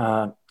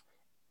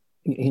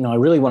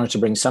really wanted to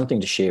bring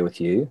something to share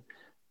with you.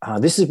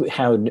 This is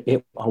how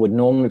I would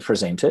normally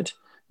present it.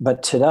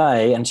 But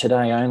today and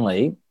today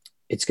only,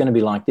 it's going to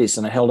be like this.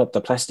 And I held up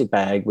the plastic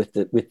bag with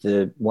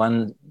the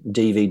one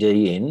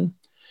DVD in.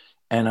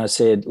 And I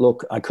said,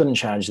 look, I couldn't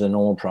charge the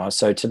normal price.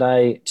 So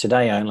today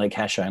only,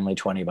 cash only,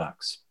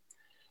 $20.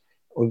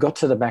 We got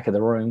to the back of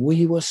the room.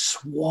 We were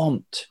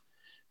swamped.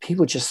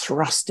 People just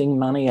thrusting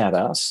money at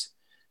us.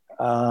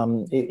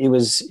 It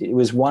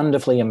was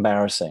wonderfully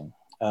embarrassing.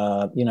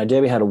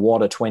 Debbie had a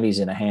wad of 20s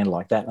in her hand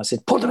like that. And I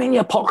said, put them in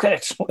your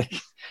pocket.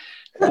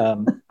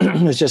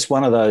 It was just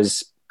one of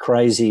those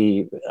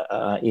crazy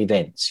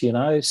events,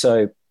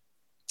 So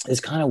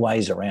there's kind of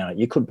ways around it.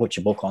 You could put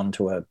your book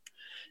onto a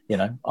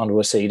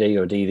CD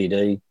or a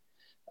DVD,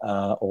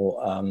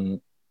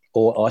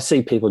 or I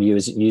see people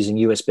using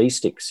USB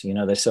sticks.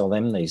 They sell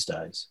them these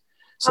days.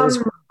 So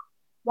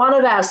one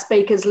of our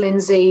speakers,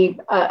 Lindsay,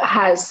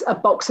 has a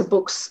box of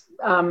books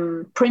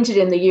printed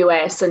in the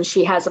US, and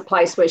she has a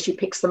place where she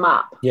picks them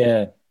up.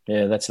 Yeah,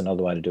 that's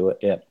another way to do it.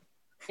 Yeah.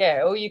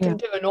 Yeah, or you can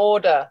do an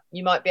order.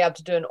 You might be able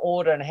to do an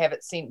order and have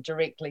it sent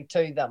directly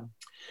to them.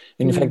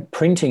 In fact,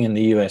 printing in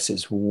the US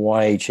is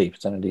way cheaper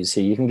than it is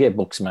here. You can get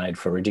books made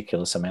for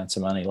ridiculous amounts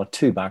of money, like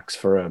 $2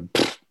 for a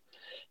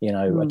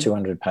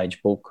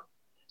 200-page book.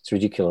 It's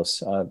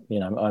ridiculous.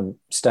 I'm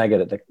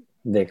staggered at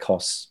their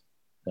costs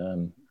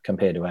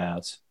compared to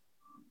ours.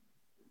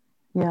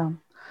 Yeah.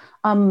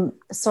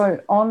 So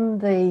on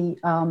the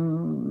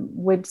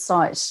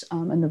website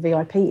in the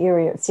VIP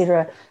area,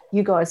 etc.,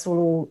 you guys will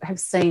all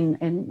have seen,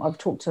 and I've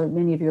talked to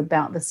many of you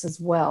about this as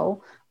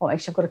well. Oh,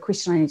 actually, I've got a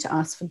question I need to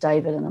ask for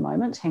David in a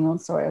moment. Hang on,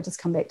 sorry, I'll just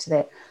come back to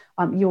that.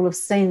 You'll have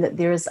seen that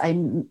there is a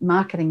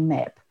marketing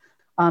map.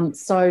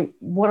 So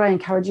what I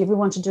encourage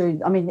everyone to do,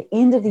 the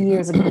end of the year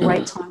is a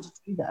great time to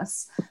do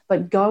this,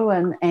 but go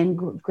in and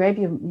grab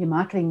your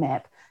marketing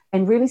map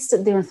and really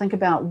sit there and think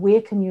about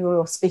where can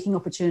your speaking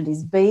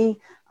opportunities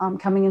be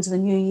coming into the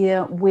new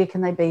year, where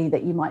can they be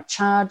that you might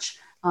charge,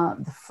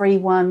 the free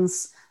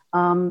ones,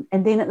 and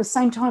then at the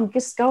same time,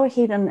 just go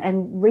ahead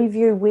and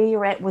review where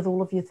you're at with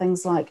all of your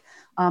things like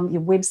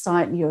your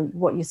website,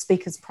 what your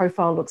speaker's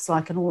profile looks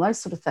like and all those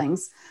sort of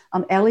things.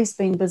 Ali's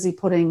been busy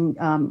putting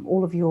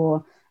all of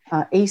your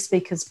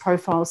e-speakers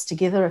profiles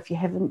together. If you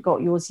haven't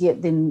got yours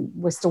yet, then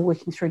we're still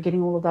working through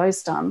getting all of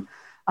those done.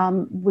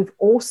 We've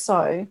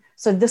also,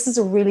 so this is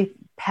a really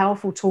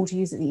powerful tool to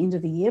use at the end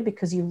of the year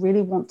because you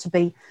really want to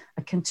be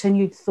a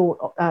continued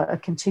thought, a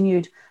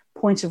continued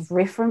point of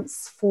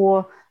reference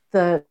for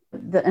the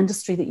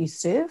industry that you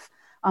serve.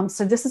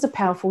 So this is a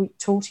powerful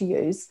tool to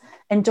use.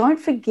 And don't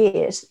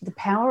forget the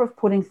power of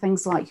putting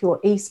things like your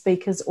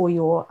e-speakers or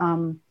your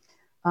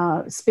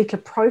speaker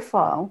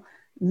profile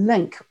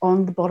link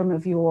on the bottom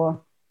of your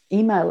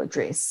email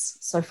address.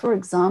 So for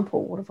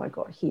example, what have I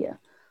got here?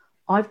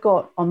 I've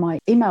got on my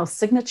email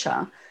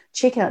signature,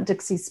 check out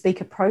Dixie's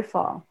speaker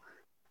profile.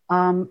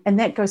 And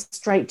that goes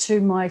straight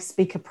to my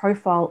speaker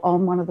profile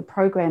on one of the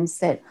programs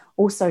that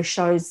also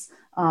shows,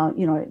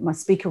 my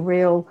speaker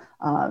reel,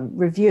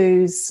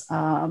 reviews,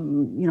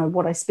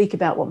 what I speak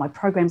about, what my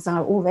programs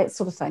are, all that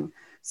sort of thing.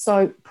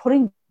 So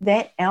putting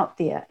that out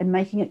there and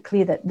making it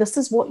clear that this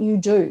is what you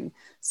do.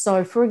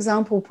 So, for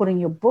example, putting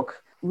your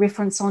book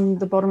reference on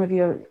the bottom of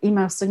your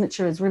email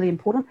signature is really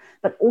important,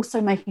 but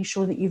also making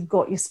sure that you've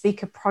got your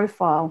speaker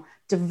profile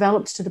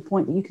developed to the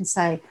point that you can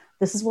say,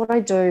 this is what I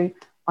do.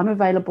 I'm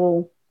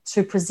available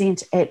to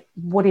present at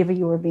whatever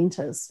your event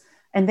is.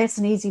 And that's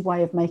an easy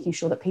way of making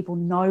sure that people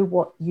know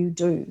what you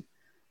do.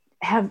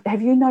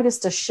 Have you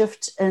noticed a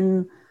shift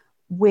in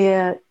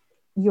where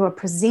you are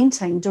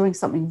presenting, doing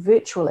something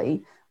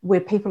virtually, where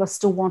people are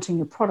still wanting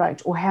your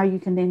product, or how you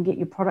can then get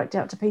your product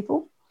out to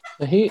people?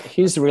 So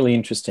here's the really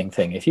interesting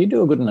thing. If you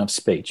do a good enough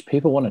speech,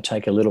 people want to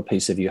take a little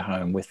piece of you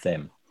home with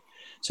them.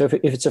 So if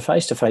it's a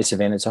face-to-face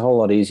event, it's a whole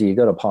lot easier. You've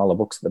got a pile of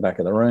books at the back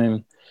of the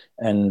room,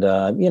 and,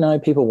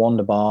 people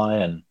wander by,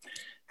 and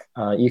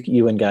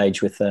you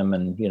engage with them,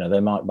 and, they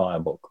might buy a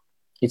book.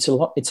 It's a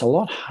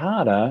lot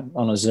harder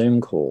on a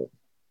Zoom call.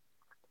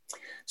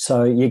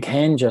 So you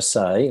can just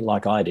say,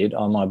 like I did,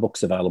 oh, my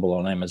book's available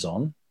on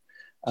Amazon.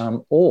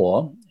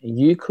 Or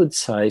you could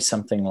say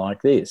something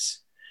like this.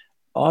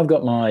 I've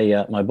got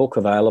my book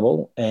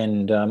available,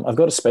 and I've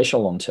got a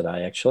special on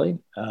today, actually.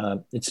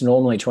 It's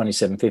normally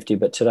 $27.50,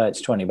 but today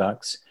it's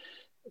 $20.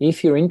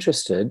 If you're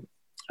interested,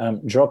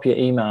 drop your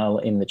email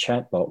in the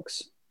chat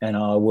box, and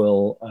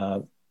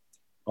I'll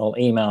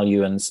email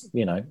you and,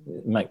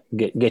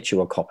 get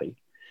you a copy.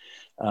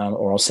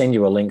 Or I'll send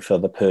you a link for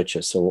the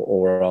purchase,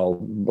 or I'll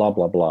blah,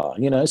 blah, blah.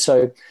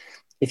 So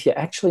if you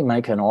actually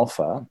make an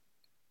offer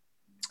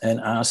and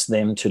ask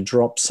them to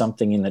drop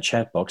something in the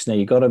chat box. Now,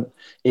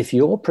 if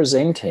you're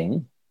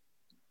presenting,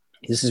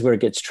 this is where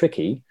it gets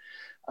tricky,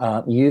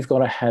 you've got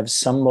to have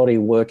somebody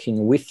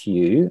working with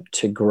you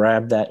to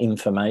grab that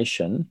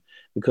information,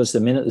 because the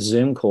minute the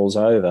Zoom call's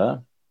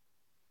over,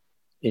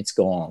 it's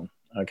gone,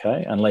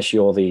 okay, unless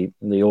you're the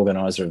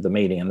organizer of the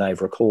meeting and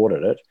they've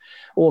recorded it.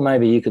 Or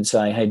maybe you could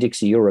say, hey,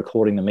 Dixie, you're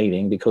recording the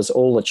meeting, because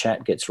all the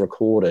chat gets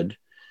recorded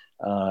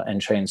and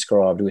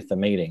transcribed with the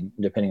meeting,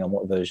 depending on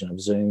what version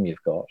of Zoom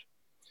you've got.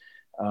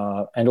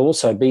 And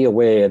also be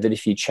aware that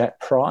if you chat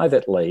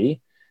privately,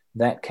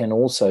 that can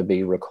also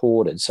be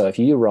recorded. So if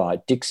you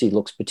write, Dixie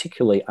looks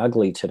particularly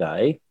ugly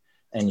today,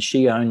 and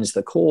she owns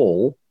the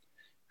call,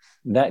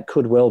 that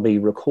could well be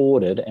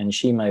recorded, and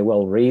she may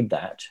well read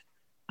that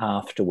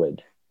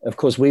afterward. Of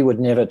course, we would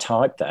never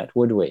type that,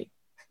 would we?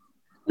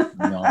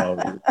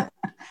 No.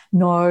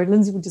 No,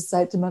 Lindsay would just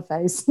say it to my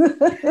face.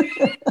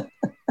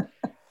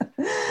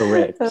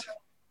 Correct.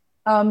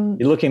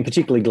 You're looking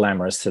particularly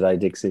glamorous today,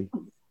 Dixie.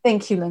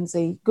 Thank you,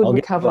 Lindsay. Good I'll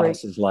recovery. I'll get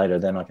glasses later,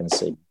 then I can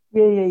see.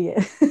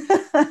 Yeah.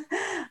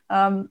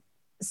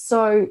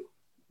 So,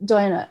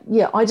 Diana,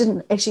 I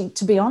didn't actually,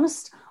 to be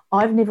honest,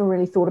 I've never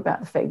really thought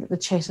about the fact that the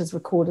chat is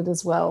recorded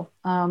as well.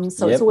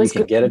 So it's always you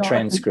can good get to a know.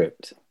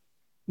 transcript.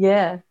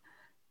 Yeah,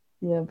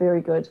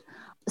 very good.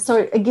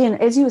 So again,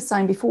 as you were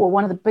saying before,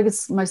 one of the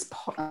biggest, most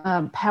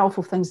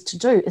powerful things to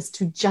do is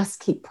to just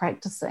keep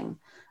practicing.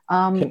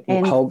 I've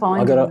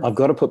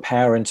got to put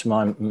power into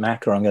my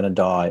Mac, or I'm going to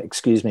die.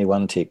 Excuse me,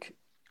 one tick.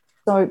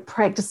 So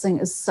practicing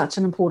is such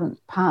an important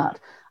part.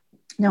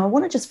 Now, I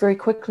want to just very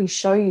quickly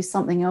show you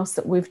something else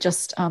that we've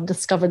just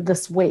discovered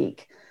this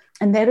week,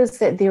 and that is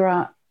that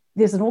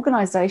there's an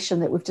organisation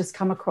that we've just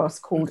come across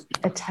called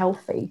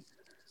Atalfi,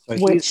 So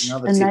which here's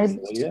another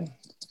tip for you.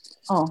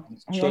 Oh,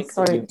 check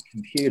that your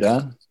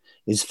computer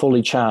is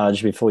fully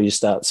charged before you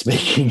start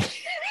speaking.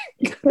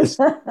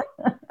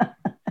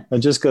 I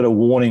just got a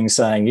warning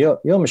saying your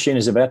machine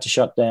is about to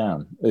shut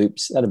down.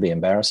 Oops, that'd be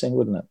embarrassing,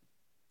 wouldn't it?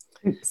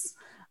 Oops.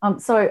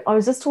 So I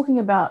was just talking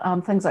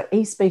about things like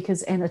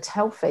e-speakers and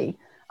Atalfi.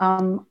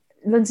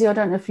 Lindsay, I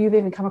don't know if you've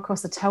even come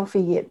across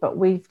Atalfi yet, but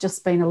we've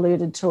just been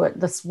alerted to it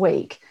this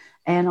week.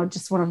 And I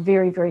just want to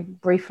very, very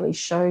briefly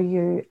show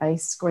you a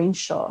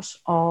screenshot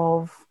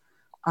of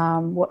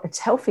what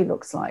Atalfi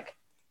looks like,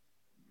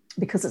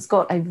 because it's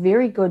got a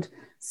very good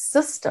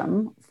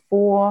system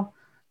for...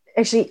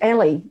 Actually,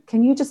 Ali,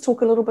 can you just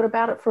talk a little bit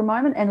about it for a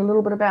moment, and a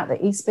little bit about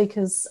the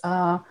e-speakers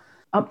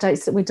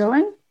updates that we're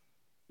doing?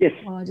 Yes.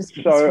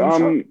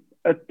 So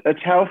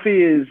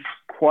Atalfi is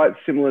quite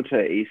similar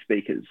to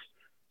e-speakers.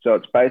 So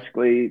it's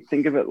basically,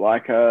 think of it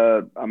like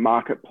a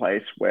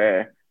marketplace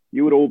where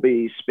you would all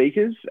be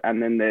speakers,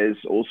 and then there's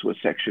also a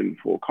section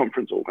for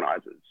conference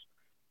organizers.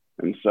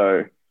 And so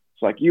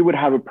it's like you would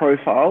have a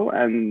profile,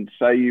 and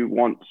say you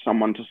want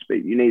someone to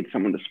speak, you need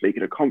someone to speak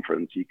at a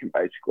conference. You can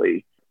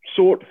basically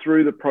sort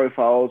through the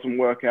profiles and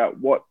work out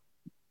what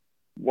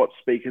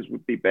speakers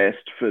would be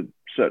best for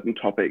certain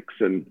topics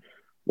and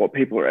what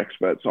people are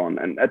experts on.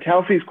 And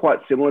Atalfi is quite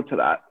similar to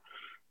that.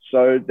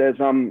 So there's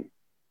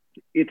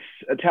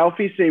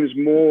Atalfi seems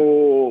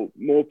more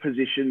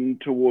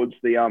positioned towards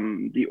the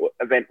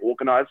event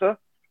organizer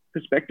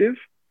perspective.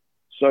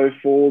 So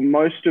for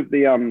most of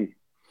the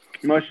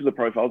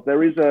profiles,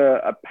 there is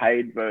a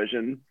paid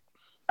version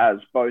as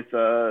both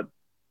a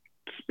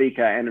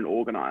speaker and an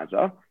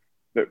organizer,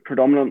 but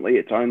predominantly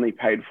it's only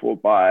paid for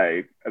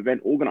by event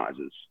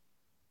organizers,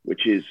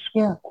 which is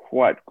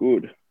quite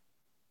good.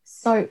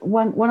 So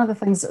one of the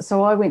things,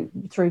 so I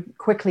went through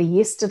quickly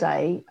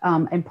yesterday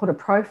and put a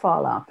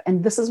profile up,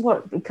 and this is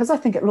what, because I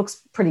think it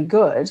looks pretty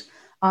good,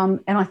 and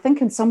I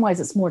think in some ways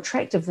it's more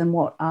attractive than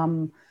what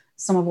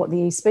some of what the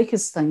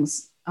e-speakers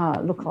things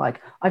look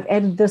like. I've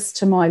added this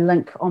to my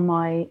link on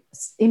my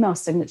email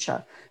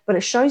signature, but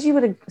it shows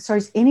you,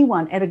 shows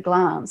anyone at a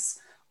glance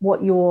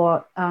what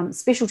your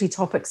specialty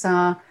topics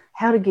are,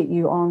 how to get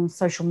you on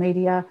social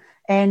media,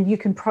 and you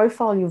can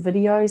profile your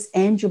videos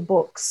and your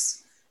books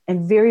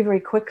and very,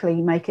 very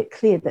quickly make it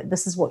clear that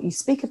this is what you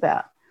speak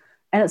about.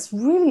 And it's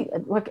really,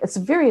 like, it's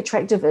very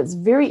attractive. It's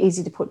very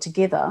easy to put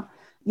together.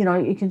 You know,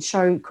 you can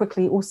show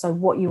quickly also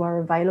what you are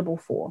available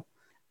for.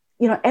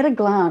 You know, at a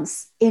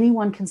glance,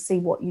 anyone can see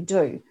what you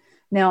do.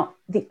 Now,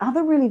 the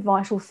other really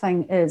vital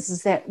thing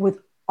is that with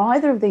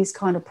either of these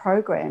kind of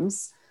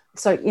programs,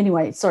 so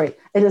anyway, sorry,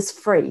 it is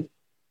free.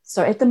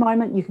 So at the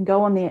moment, you can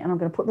go on there, and I'm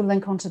going to put the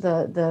link onto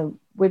the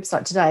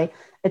website today.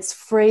 It's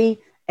free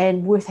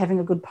and worth having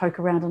a good poke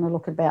around and a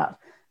look about,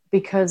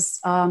 because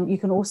you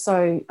can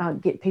also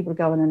get people to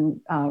go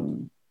in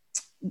and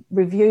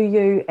review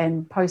you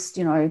and post,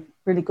 you know,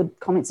 really good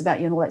comments about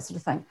you and all that sort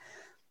of thing.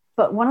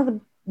 But one of the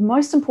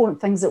most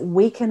important things that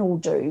we can all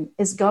do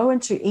is go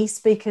into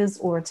eSpeakers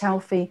or a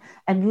Taufi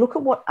and look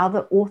at what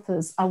other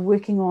authors are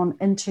working on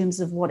in terms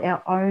of what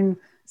our own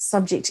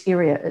subject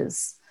area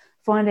is.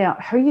 Find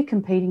out who you're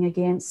competing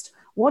against,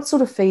 what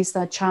sort of fees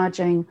they're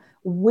charging,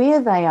 where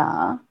they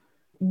are,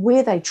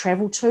 where they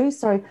travel to.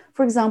 So,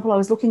 for example, I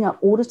was looking up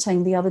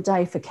auditing the other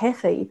day for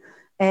Kathy,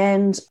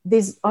 and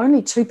there's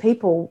only 2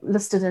 people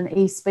listed in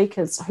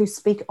eSpeakers who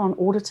speak on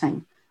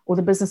auditing or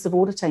the business of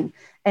auditing.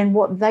 And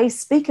what they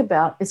speak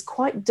about is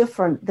quite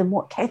different than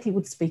what Kathy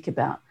would speak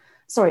about.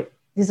 Sorry,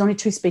 there's only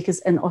 2 speakers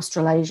in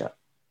Australasia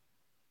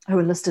who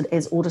are listed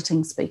as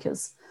auditing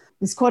speakers.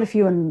 There's quite a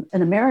few in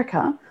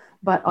America,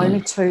 but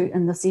only 2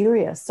 in this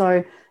area.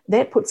 So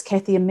that puts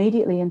Kathy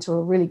immediately into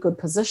a really good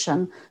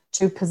position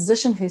to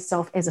position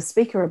herself as a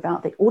speaker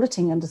about the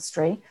auditing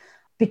industry,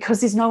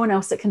 because there's no one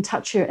else that can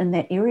touch her in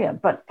that area.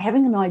 But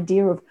having an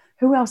idea of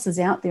who else is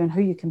out there and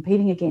who you're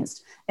competing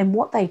against and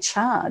what they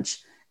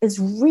charge is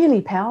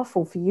really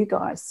powerful for you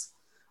guys.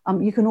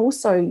 You can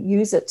also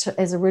use it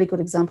as a really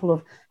good example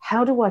of,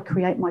 how do I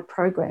create my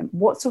program?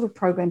 What sort of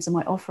programs am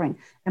I offering?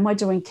 Am I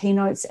doing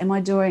keynotes? Am I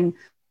doing,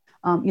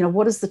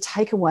 what is the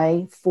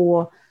takeaway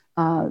for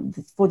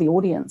the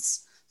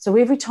audience? So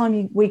every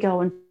time we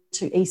go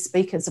into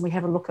eSpeakers and we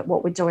have a look at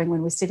what we're doing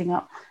when we're setting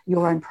up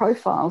your own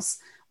profiles,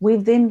 we're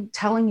then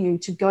telling you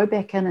to go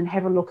back in and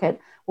have a look at,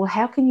 well,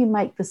 how can you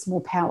make this more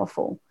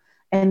powerful?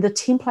 And the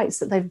templates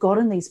that they've got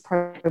in these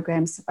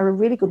programs are a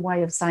really good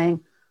way of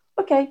saying,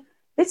 okay,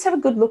 let's have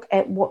a good look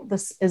at what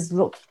this is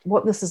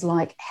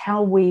like,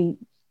 how we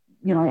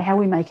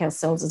make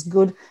ourselves as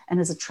good and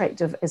as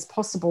attractive as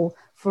possible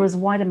for as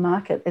wide a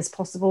market as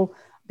possible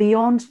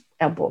beyond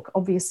our book.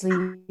 Obviously,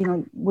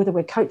 whether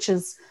we're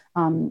coaches,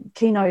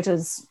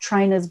 keynoters,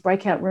 trainers,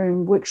 breakout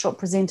room, workshop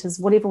presenters,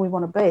 whatever we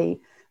want to be,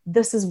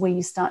 this is where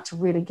you start to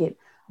really get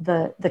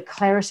the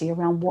clarity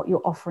around what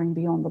you're offering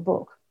beyond the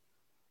book.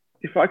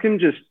 If I can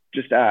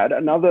just add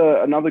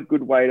another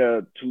good way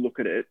to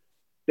look at it,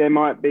 there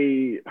might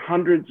be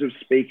hundreds of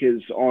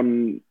speakers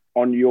on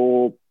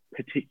your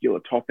particular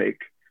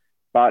topic,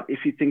 but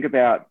if you think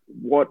about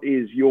what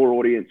is your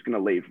audience going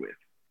to leave with,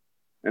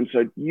 and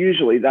so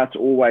usually that's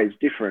always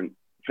different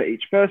for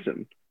each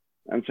person,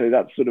 and so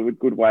that's sort of a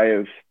good way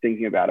of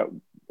thinking about it.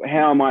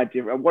 How am I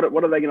different? What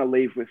are they going to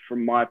leave with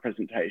from my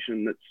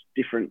presentation that's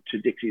different to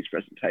Dixie's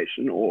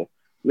presentation or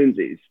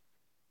Lindsay's?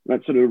 And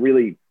that's sort of a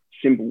really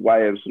simple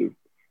way of sort of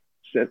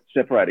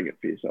separating it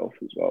for yourself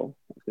as well,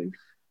 I think.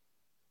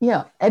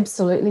 Yeah,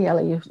 absolutely,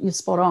 Ellie. You're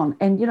spot on.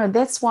 And,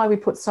 that's why we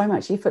put so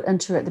much effort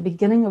into at the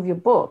beginning of your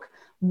book.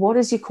 What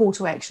is your call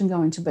to action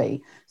going to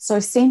be? So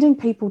sending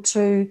people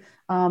to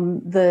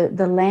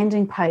the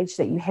landing page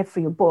that you have for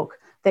your book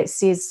that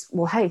says,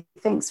 well, hey,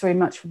 thanks very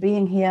much for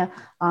being here.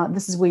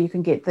 This is where you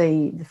can get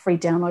the free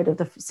download of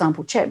the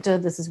sample chapter.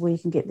 This is where you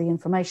can get the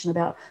information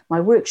about my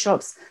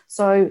workshops.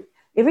 So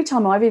every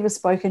time I've ever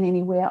spoken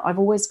anywhere, I've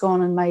always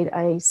gone and made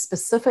a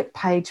specific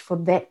page for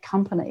that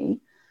company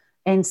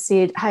and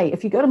said, hey,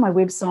 if you go to my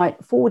website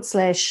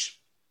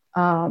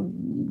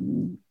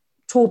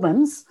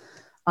 /Torbans,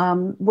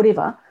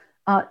 whatever,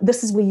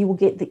 this is where you will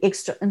get the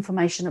extra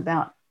information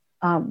about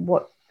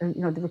the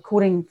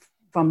recording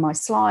from my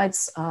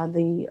slides,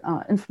 the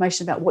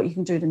information about what you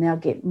can do to now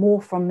get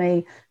more from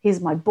me.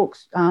 Here's my book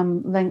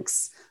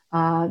links.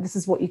 This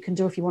is what you can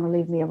do if you want to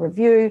leave me a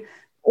review,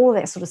 all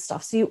that sort of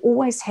stuff. So you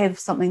always have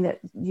something that,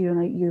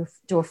 you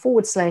do a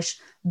 /.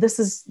 This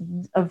is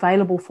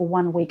available for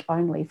 1 week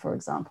only, for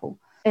example.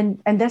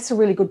 And that's a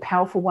really good,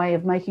 powerful way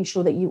of making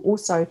sure that you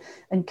also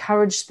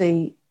encourage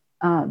the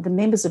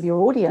members of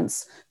your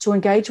audience to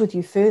engage with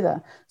you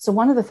further. So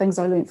one of the things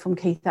I learned from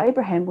Keith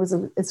Abraham was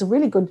it's a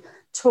really good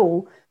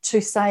tool to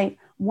say,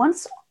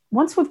 once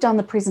we've done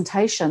the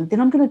presentation, then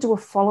I'm going to do a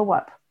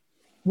follow-up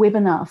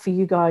webinar for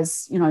you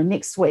guys,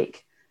 next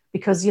week.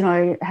 because, you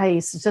know, hey,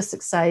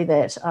 statistics say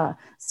that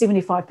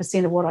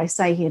 75% of what I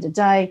say here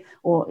today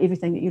or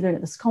everything that you learn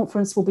at this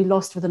conference will be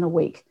lost within a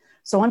week.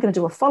 So I'm going to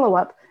do a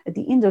follow-up at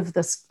the end of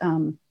this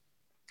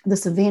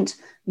this event.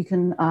 You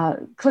can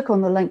click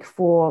on the link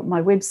for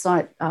my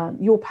website,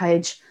 your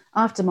page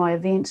after my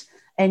event,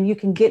 and you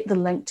can get the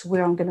link to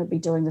where I'm going to be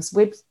doing this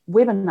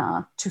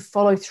webinar to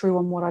follow through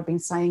on what I've been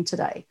saying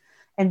today.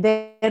 And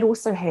that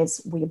also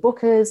has where your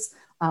book is,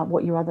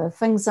 what your other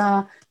things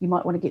are. You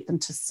might want to get them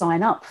to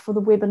sign up for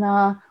the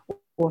webinar,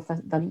 or if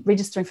they're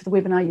registering for the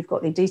webinar, you've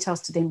got their details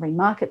to then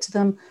remarket to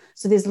them.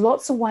 So there's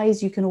lots of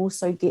ways you can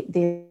also get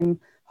them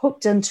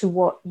hooked into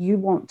what you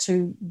want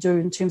to do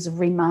in terms of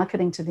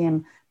remarketing to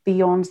them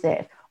beyond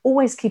that.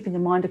 Always keeping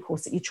in mind, of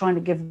course, that you're trying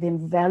to give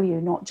them value,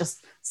 not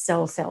just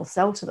sell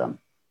to them.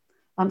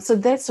 So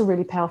that's a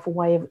really powerful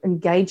way of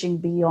engaging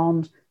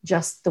beyond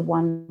just the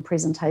one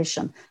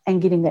presentation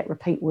and getting that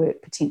repeat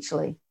work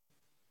potentially.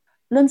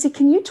 Lindsay,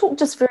 can you talk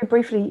just very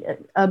briefly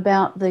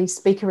about the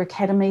Speaker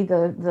Academy,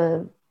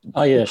 the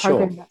program?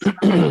 Sure.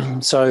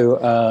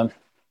 So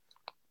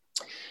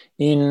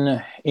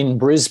in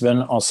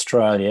Brisbane,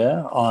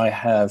 Australia, I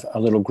have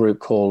a little group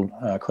called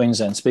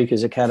Queensland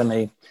Speakers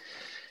Academy.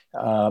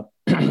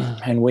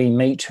 And we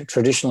meet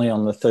traditionally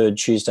on the third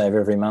Tuesday of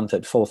every month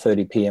at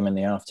 4:30 p.m. in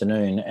the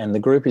afternoon. And the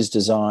group is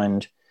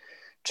designed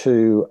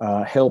to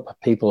help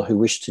people who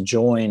wish to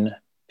join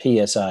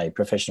PSA,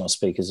 Professional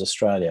Speakers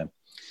Australia.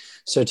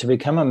 So to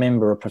become a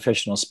member of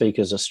Professional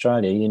Speakers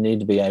Australia, you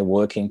need to be a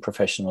working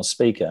professional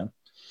speaker,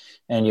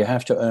 and you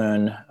have to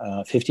earn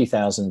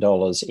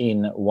 $50,000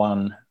 in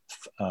 1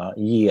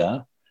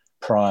 year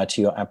prior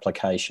to your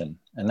application.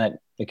 And that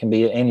it can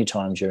be at any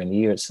time during the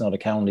year. It's not a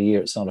calendar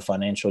year. It's not a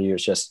financial year.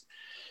 It's just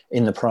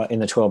in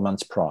the 12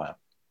 months prior.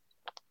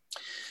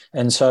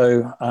 And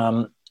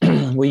so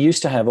we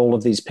used to have all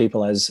of these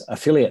people as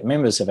affiliate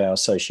members of our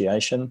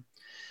association.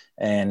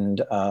 And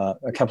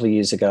a couple of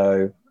years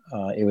ago,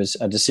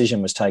 a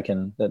decision was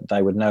taken that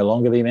they would no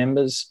longer be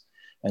members.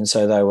 And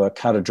so they were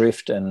cut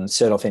adrift and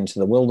set off into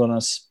the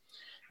wilderness.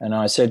 And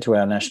I said to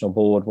our national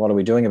board, what are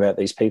we doing about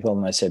these people?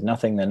 And they said,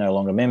 nothing, they're no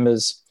longer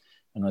members.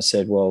 And I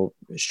said, well,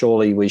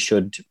 surely we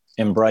should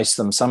embrace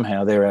them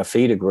somehow. They're our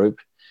feeder group.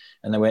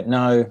 And they went,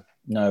 no,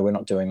 we're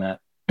not doing that.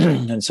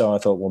 And so I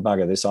thought, well,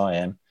 bugger this, I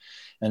am.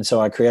 And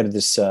so I created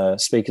this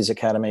Speakers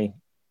Academy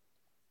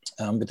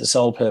with the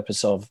sole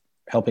purpose of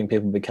helping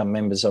people become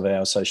members of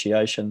our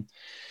association.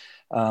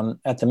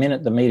 At the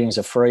minute, the meetings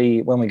are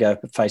free. When we go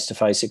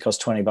face-to-face, it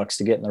costs $20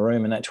 to get in the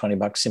room, and that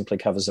 $20 simply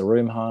covers the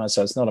room hire.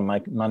 So it's not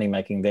a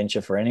money-making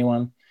venture for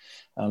anyone.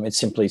 It's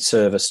simply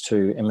service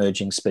to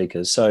emerging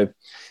speakers. So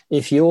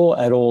if you're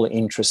at all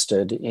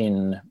interested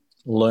in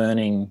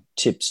learning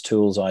tips,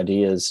 tools,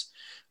 ideas,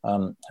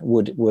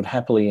 would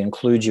happily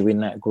include you in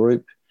that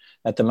group.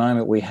 At the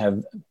moment, we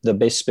have the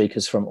best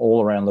speakers from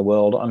all around the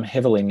world. I'm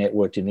heavily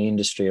networked in the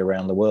industry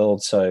around the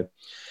world. So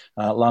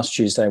last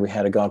Tuesday, we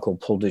had a guy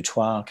called Paul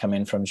Dutoit come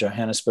in from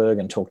Johannesburg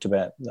and talked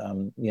about,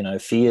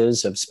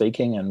 fears of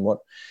speaking and what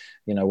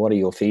are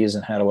your fears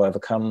and how to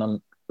overcome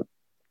them.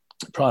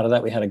 Prior to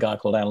that, we had a guy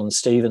called Alan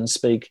Stevens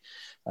speak.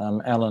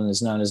 Alan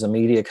is known as a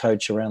media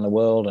coach around the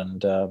world,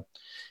 and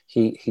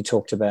he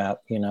talked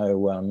about,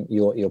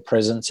 your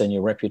presence and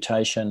your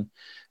reputation.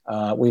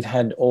 We've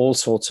had all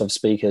sorts of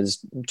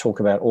speakers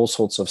talk about all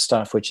sorts of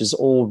stuff, which is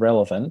all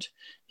relevant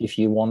if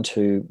you want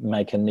to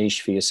make a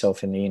niche for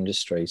yourself in the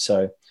industry.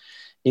 So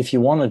if you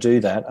want to do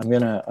that, I'm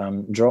going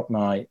to drop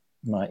my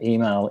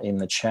email in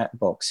the chat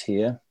box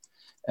here,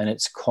 and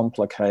it's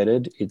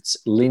complicated. It's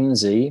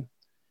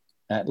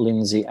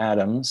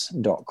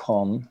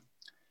lindsay@lindsayadams.com.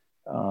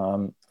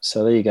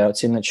 So there you go.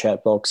 It's in the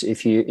chat box.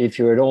 If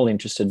you're at all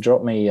interested,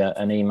 drop me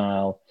an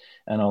email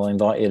and I'll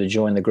invite you to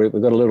join the group.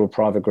 We've got a little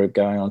private group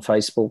going on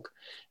Facebook,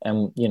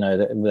 and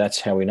that's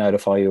how we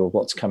notify you of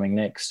what's coming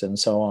next and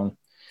so on.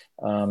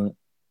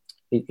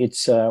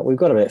 We've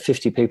got about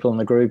 50 people in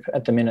the group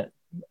at the minute.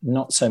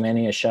 Not so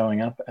many are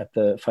showing up at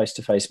the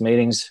face-to-face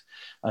meetings.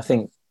 I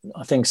think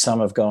some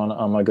have gone,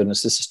 oh my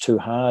goodness, this is too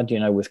hard,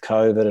 with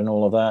COVID and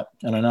all of that.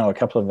 And I know a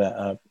couple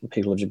of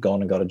people have just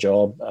gone and got a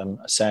job,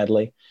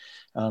 sadly,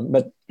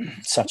 but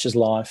such is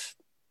life.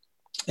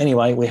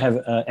 Anyway, we have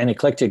an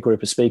eclectic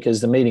group of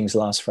speakers. The meetings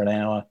last for an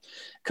hour,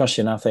 cost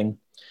you nothing.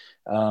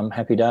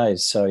 Happy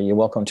days. So you're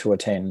welcome to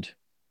attend.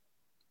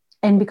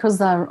 And because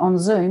they're on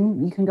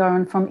Zoom, you can go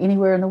in from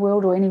anywhere in the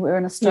world or anywhere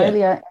in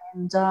Australia.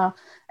 Yeah.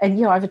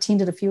 And I've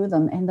attended a few of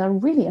them, and they're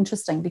really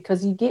interesting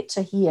because you get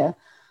to hear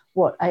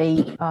what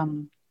a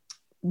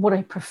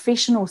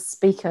professional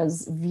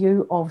speaker's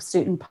view of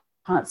certain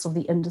parts of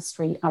the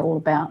industry are all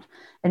about.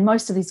 And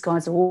most of these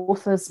guys are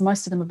authors.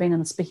 Most of them have been in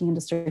the speaking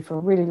industry for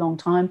a really long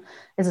time.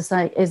 As I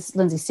say, as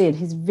Lindsay said,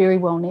 he's very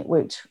well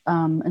networked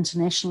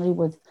internationally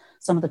with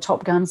some of the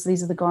top guns.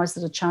 These are the guys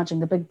that are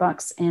charging the big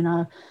bucks and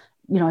are,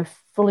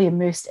 fully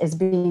immersed as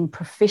being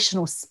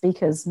professional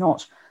speakers,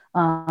 not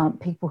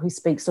people who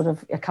speak sort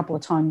of a couple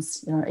of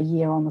times, a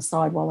year on the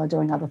side while they're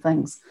doing other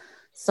things.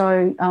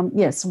 So,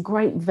 some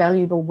great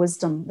valuable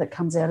wisdom that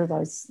comes out of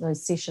those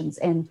sessions,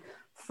 and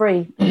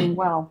free.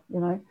 Wow,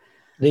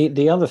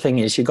 The other thing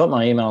is, you got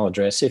my email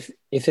address. If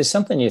there's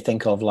something you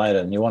think of later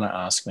and you want to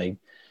ask me,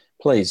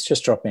 please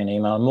just drop me an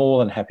email. I'm more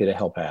than happy to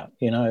help out.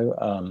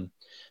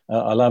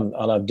 I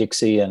love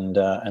Dixie and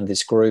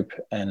this group,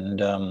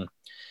 and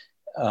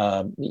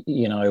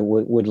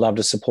would love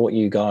to support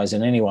you guys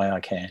in any way I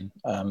can.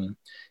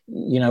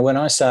 When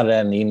I started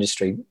out in the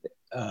industry,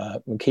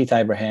 Keith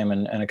Abraham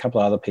and a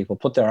couple of other people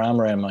put their arm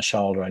around my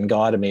shoulder and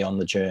guided me on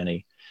the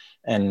journey,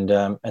 and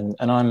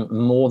I'm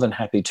more than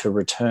happy to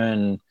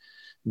return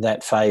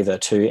that favor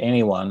to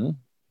anyone,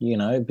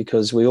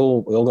 because we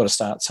all got to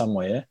start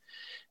somewhere,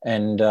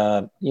 and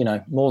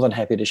more than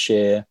happy to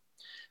share.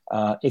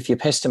 If you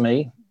pester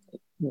me,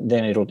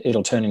 then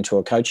it'll turn into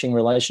a coaching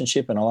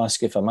relationship, and I'll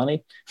ask you for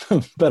money.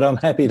 But I'm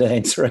happy to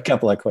answer a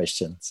couple of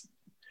questions.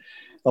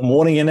 I'm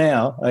warning you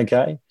now,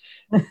 okay?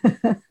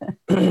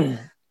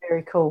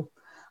 Very cool.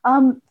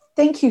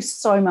 Thank you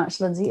so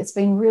much, Lindsay. It's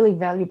been really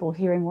valuable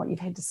hearing what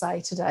you've had to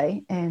say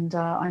today, and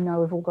I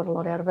know we've all got a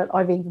lot out of it.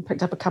 I've even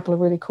picked up a couple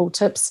of really cool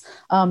tips.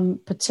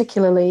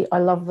 Particularly, I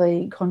love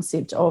the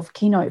concept of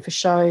keynote for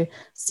show,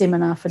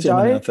 seminar for dough.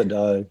 Seminar for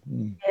dough.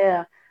 Mm.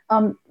 Yeah.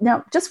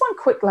 Now, just one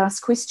quick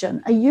last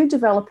question. Are you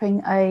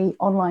developing an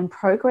online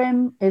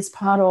program as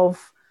part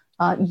of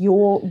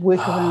your work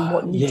around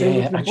what you do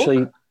with your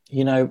actually,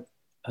 book?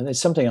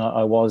 there's something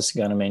I was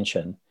going to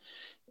mention.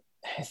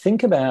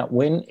 Think about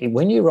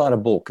when you write a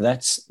book,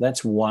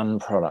 that's one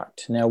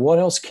product. Now, what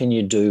else can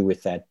you do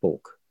with that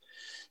book?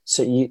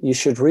 So you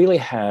should really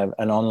have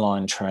an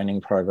online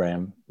training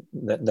program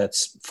that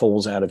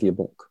falls out of your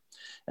book.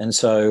 And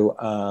so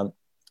I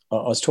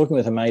was talking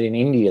with a mate in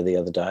India the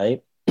other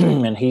day,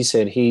 and he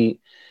said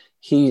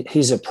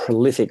he's a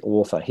prolific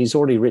author. He's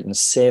already written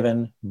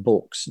 7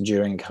 books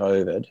during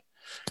COVID,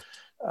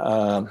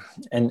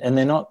 and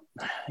they're not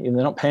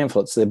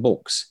pamphlets, they're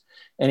books.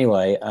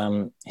 Anyway,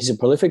 he's a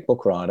prolific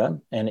book writer,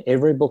 and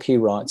every book he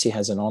writes, he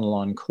has an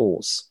online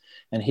course.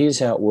 And here's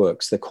how it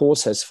works. The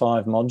course has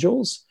 5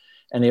 modules,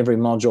 and every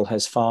module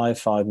has 5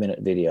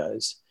 5-minute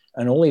videos.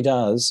 And all he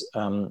does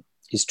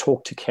is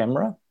talk to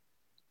camera.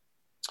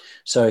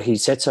 So he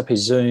sets up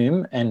his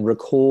Zoom and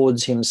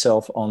records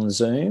himself on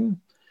Zoom,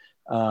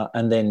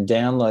 and then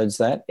downloads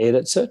that,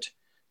 edits it,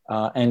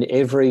 and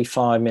every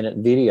 5-minute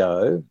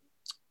video,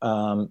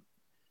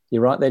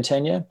 you're right there,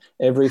 Tanya.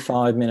 Every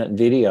 5-minute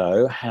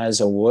video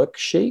has a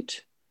worksheet,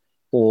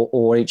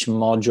 or each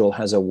module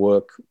has a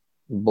work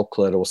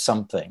booklet or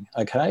something.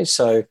 Okay,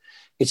 so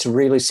it's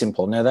really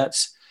simple. Now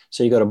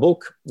so you've got a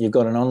book, you've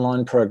got an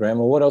online program.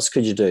 Well, what else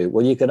could you do?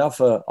 Well, you could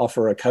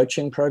offer a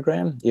coaching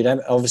program. You'd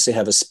obviously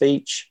have a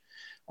speech.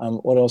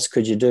 What else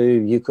could you do?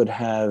 You could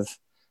have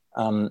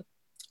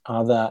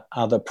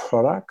other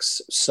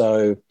products.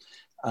 So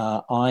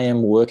I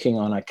am working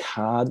on a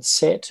card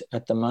set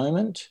at the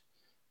moment.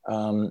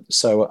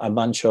 So a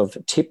bunch of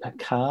tip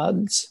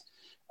cards.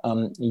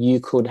 You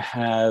could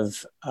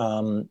have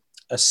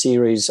a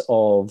series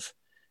of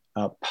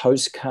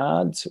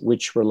postcards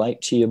which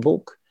relate to your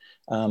book.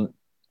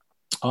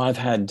 I've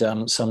had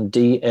some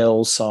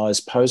DL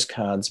size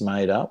postcards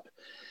made up,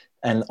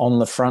 and on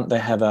the front they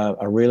have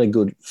a really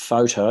good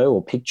photo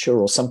or picture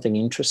or something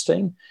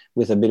interesting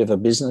with a bit of a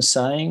business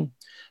saying.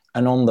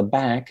 And on the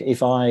back,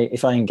 if I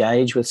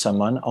engage with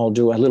someone, I'll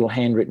do a little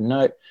handwritten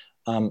note.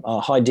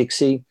 Hi,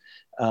 Dixie.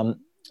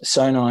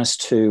 So nice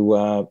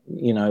to,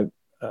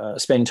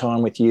 spend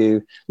time with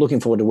you.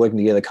 Looking forward to working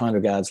together. Kind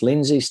regards,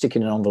 Lindsay. Stick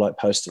in an envelope,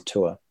 post it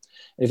to her.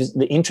 If it's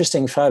the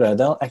interesting photo,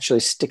 they'll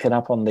actually stick it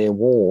up on their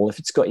wall. If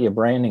it's got your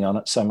branding on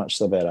it, so much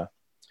the better.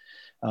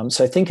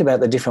 So think about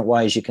the different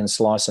ways you can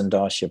slice and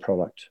dice your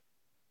product.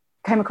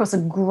 Came across a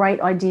great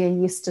idea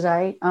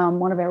yesterday.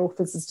 One of our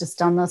authors has just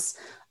done this,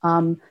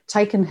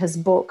 taken his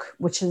book,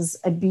 which is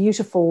a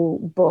beautiful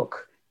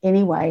book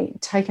anyway,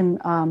 taken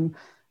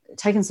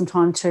some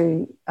time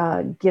to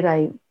get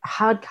a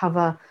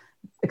hardcover,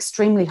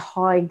 extremely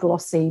high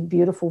glossy,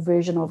 beautiful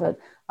version of it,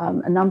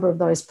 a number of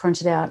those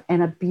printed out,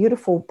 and a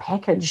beautiful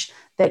package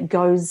that it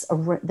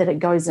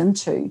goes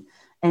into.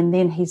 And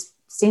then he's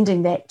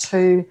sending that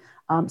to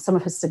some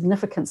of his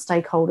significant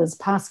stakeholders,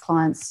 past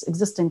clients,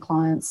 existing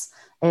clients,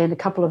 and a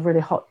couple of really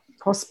hot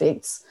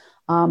prospects.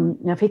 Now,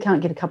 if he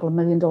can't get a couple of $1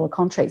 million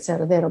contracts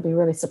out of that, I'll be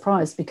really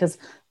surprised, because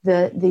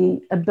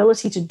the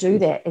ability to do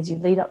that as you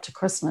lead up to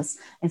Christmas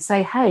and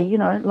say, hey,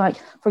 like,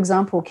 for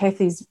example,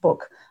 Kathy's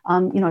book,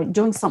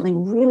 doing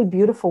something really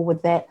beautiful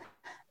with that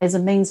as a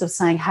means of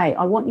saying, hey,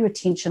 I want your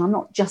attention. I'm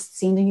not just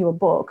sending you a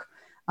book.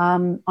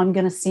 I'm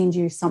going to send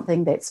you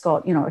something that's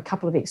got, a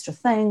couple of extra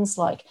things,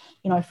 like,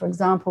 for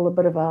example, a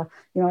bit of a,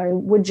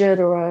 widget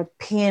or a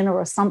pen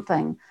or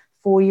something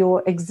for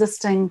your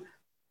existing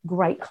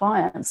great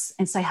clients,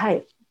 and say,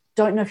 hey,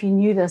 don't know if you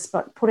knew this,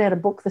 but put out a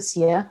book this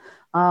year,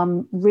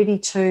 ready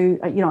to,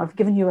 I've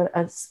given you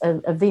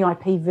a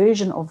VIP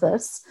version of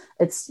this.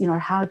 It's,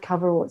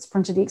 hardcover, or it's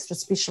printed extra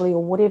specially,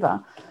 or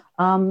whatever.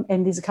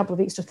 And there's a couple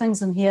of extra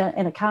things in here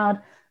and a card.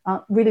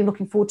 Really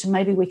looking forward to,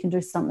 maybe we can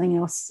do something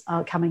else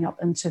coming up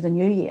into the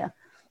new year.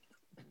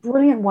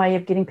 Brilliant way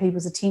of getting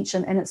people's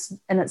attention,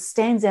 and it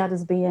stands out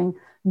as being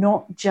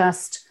not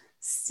just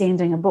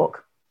sending a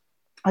book.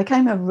 I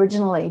came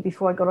originally,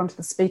 before I got onto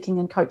the speaking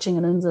and coaching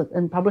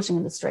and publishing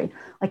industry,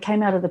 I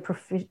came out of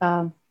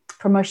the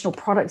promotional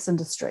products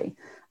industry.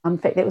 In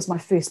fact, that was my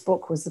first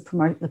book, was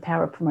the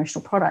Power of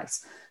Promotional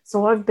Products.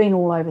 So I've been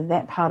all over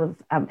that part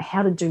of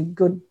how to do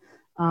good,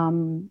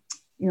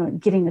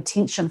 getting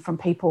attention from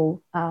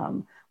people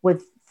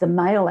with the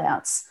mail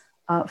outs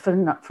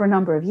for a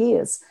number of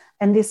years.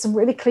 And there's some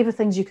really clever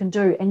things you can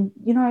do. And,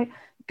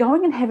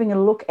 going and having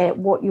a look at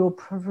what your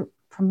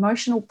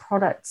promotional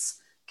products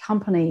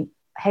company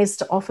has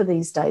to offer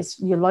these days,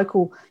 your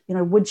local,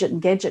 widget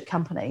and gadget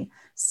company,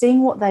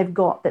 seeing what they've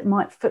got that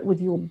might fit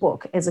with your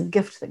book as a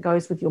gift that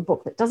goes with your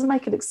book, that doesn't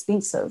make it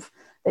expensive,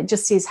 that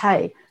just says,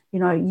 hey,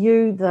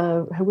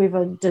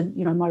 whoever did,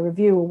 my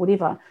review or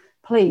whatever,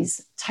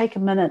 please take a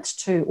minute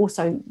to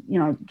also,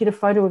 get a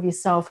photo of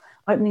yourself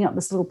opening up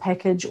this little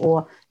package,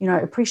 or,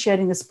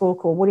 appreciating this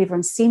book or whatever,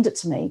 and send it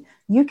to me.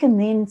 You can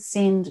then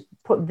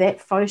put that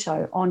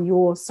photo on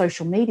your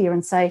social media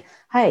and say,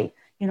 hey,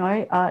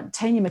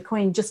 Tanya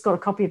McQueen just got a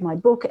copy of my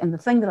book and the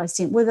thing that I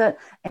sent with it,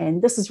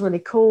 and this is really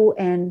cool,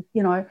 and,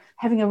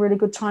 having a really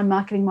good time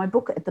marketing my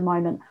book at the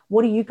moment.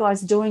 What are you guys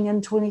doing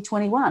in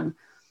 2021?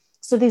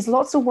 So there's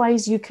lots of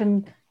ways you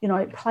can,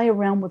 play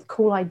around with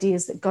cool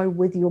ideas that go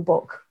with your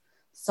book.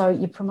 So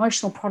your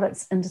promotional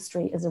products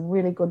industry is a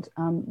really good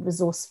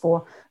resource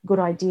for good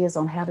ideas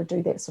on how to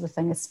do that sort of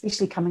thing,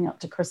 especially coming up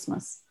to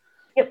Christmas.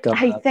 Yep.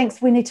 Hey,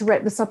 thanks. We need to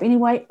wrap this up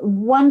anyway.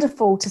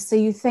 Wonderful to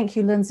see you. Thank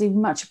you, Lindsay.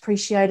 Much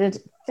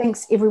appreciated.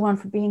 Thanks, everyone,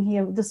 for being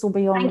here. This will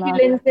be on. Thank you,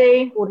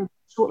 Lindsay.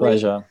 Shortly.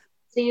 Pleasure.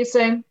 See you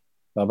soon.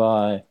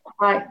 Bye-bye.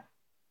 Bye.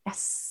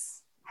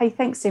 Yes. Hey,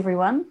 thanks,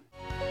 everyone.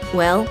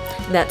 Well,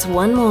 that's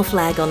one more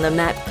flag on the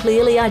map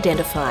clearly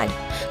identified.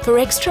 For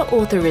extra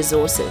author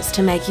resources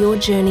to make your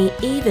journey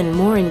even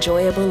more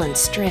enjoyable and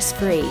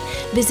stress-free,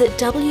 visit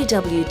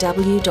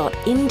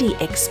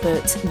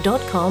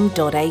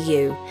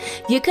www.indieexperts.com.au.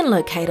 You can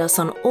locate us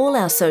on all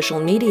our social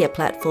media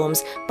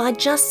platforms by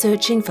just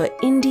searching for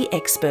Indie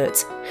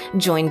Experts.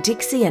 Join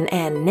Dixie and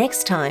Anne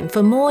next time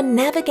for more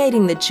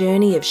navigating the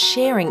journey of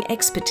sharing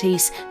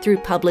expertise through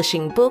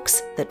publishing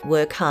books that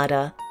work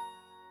harder.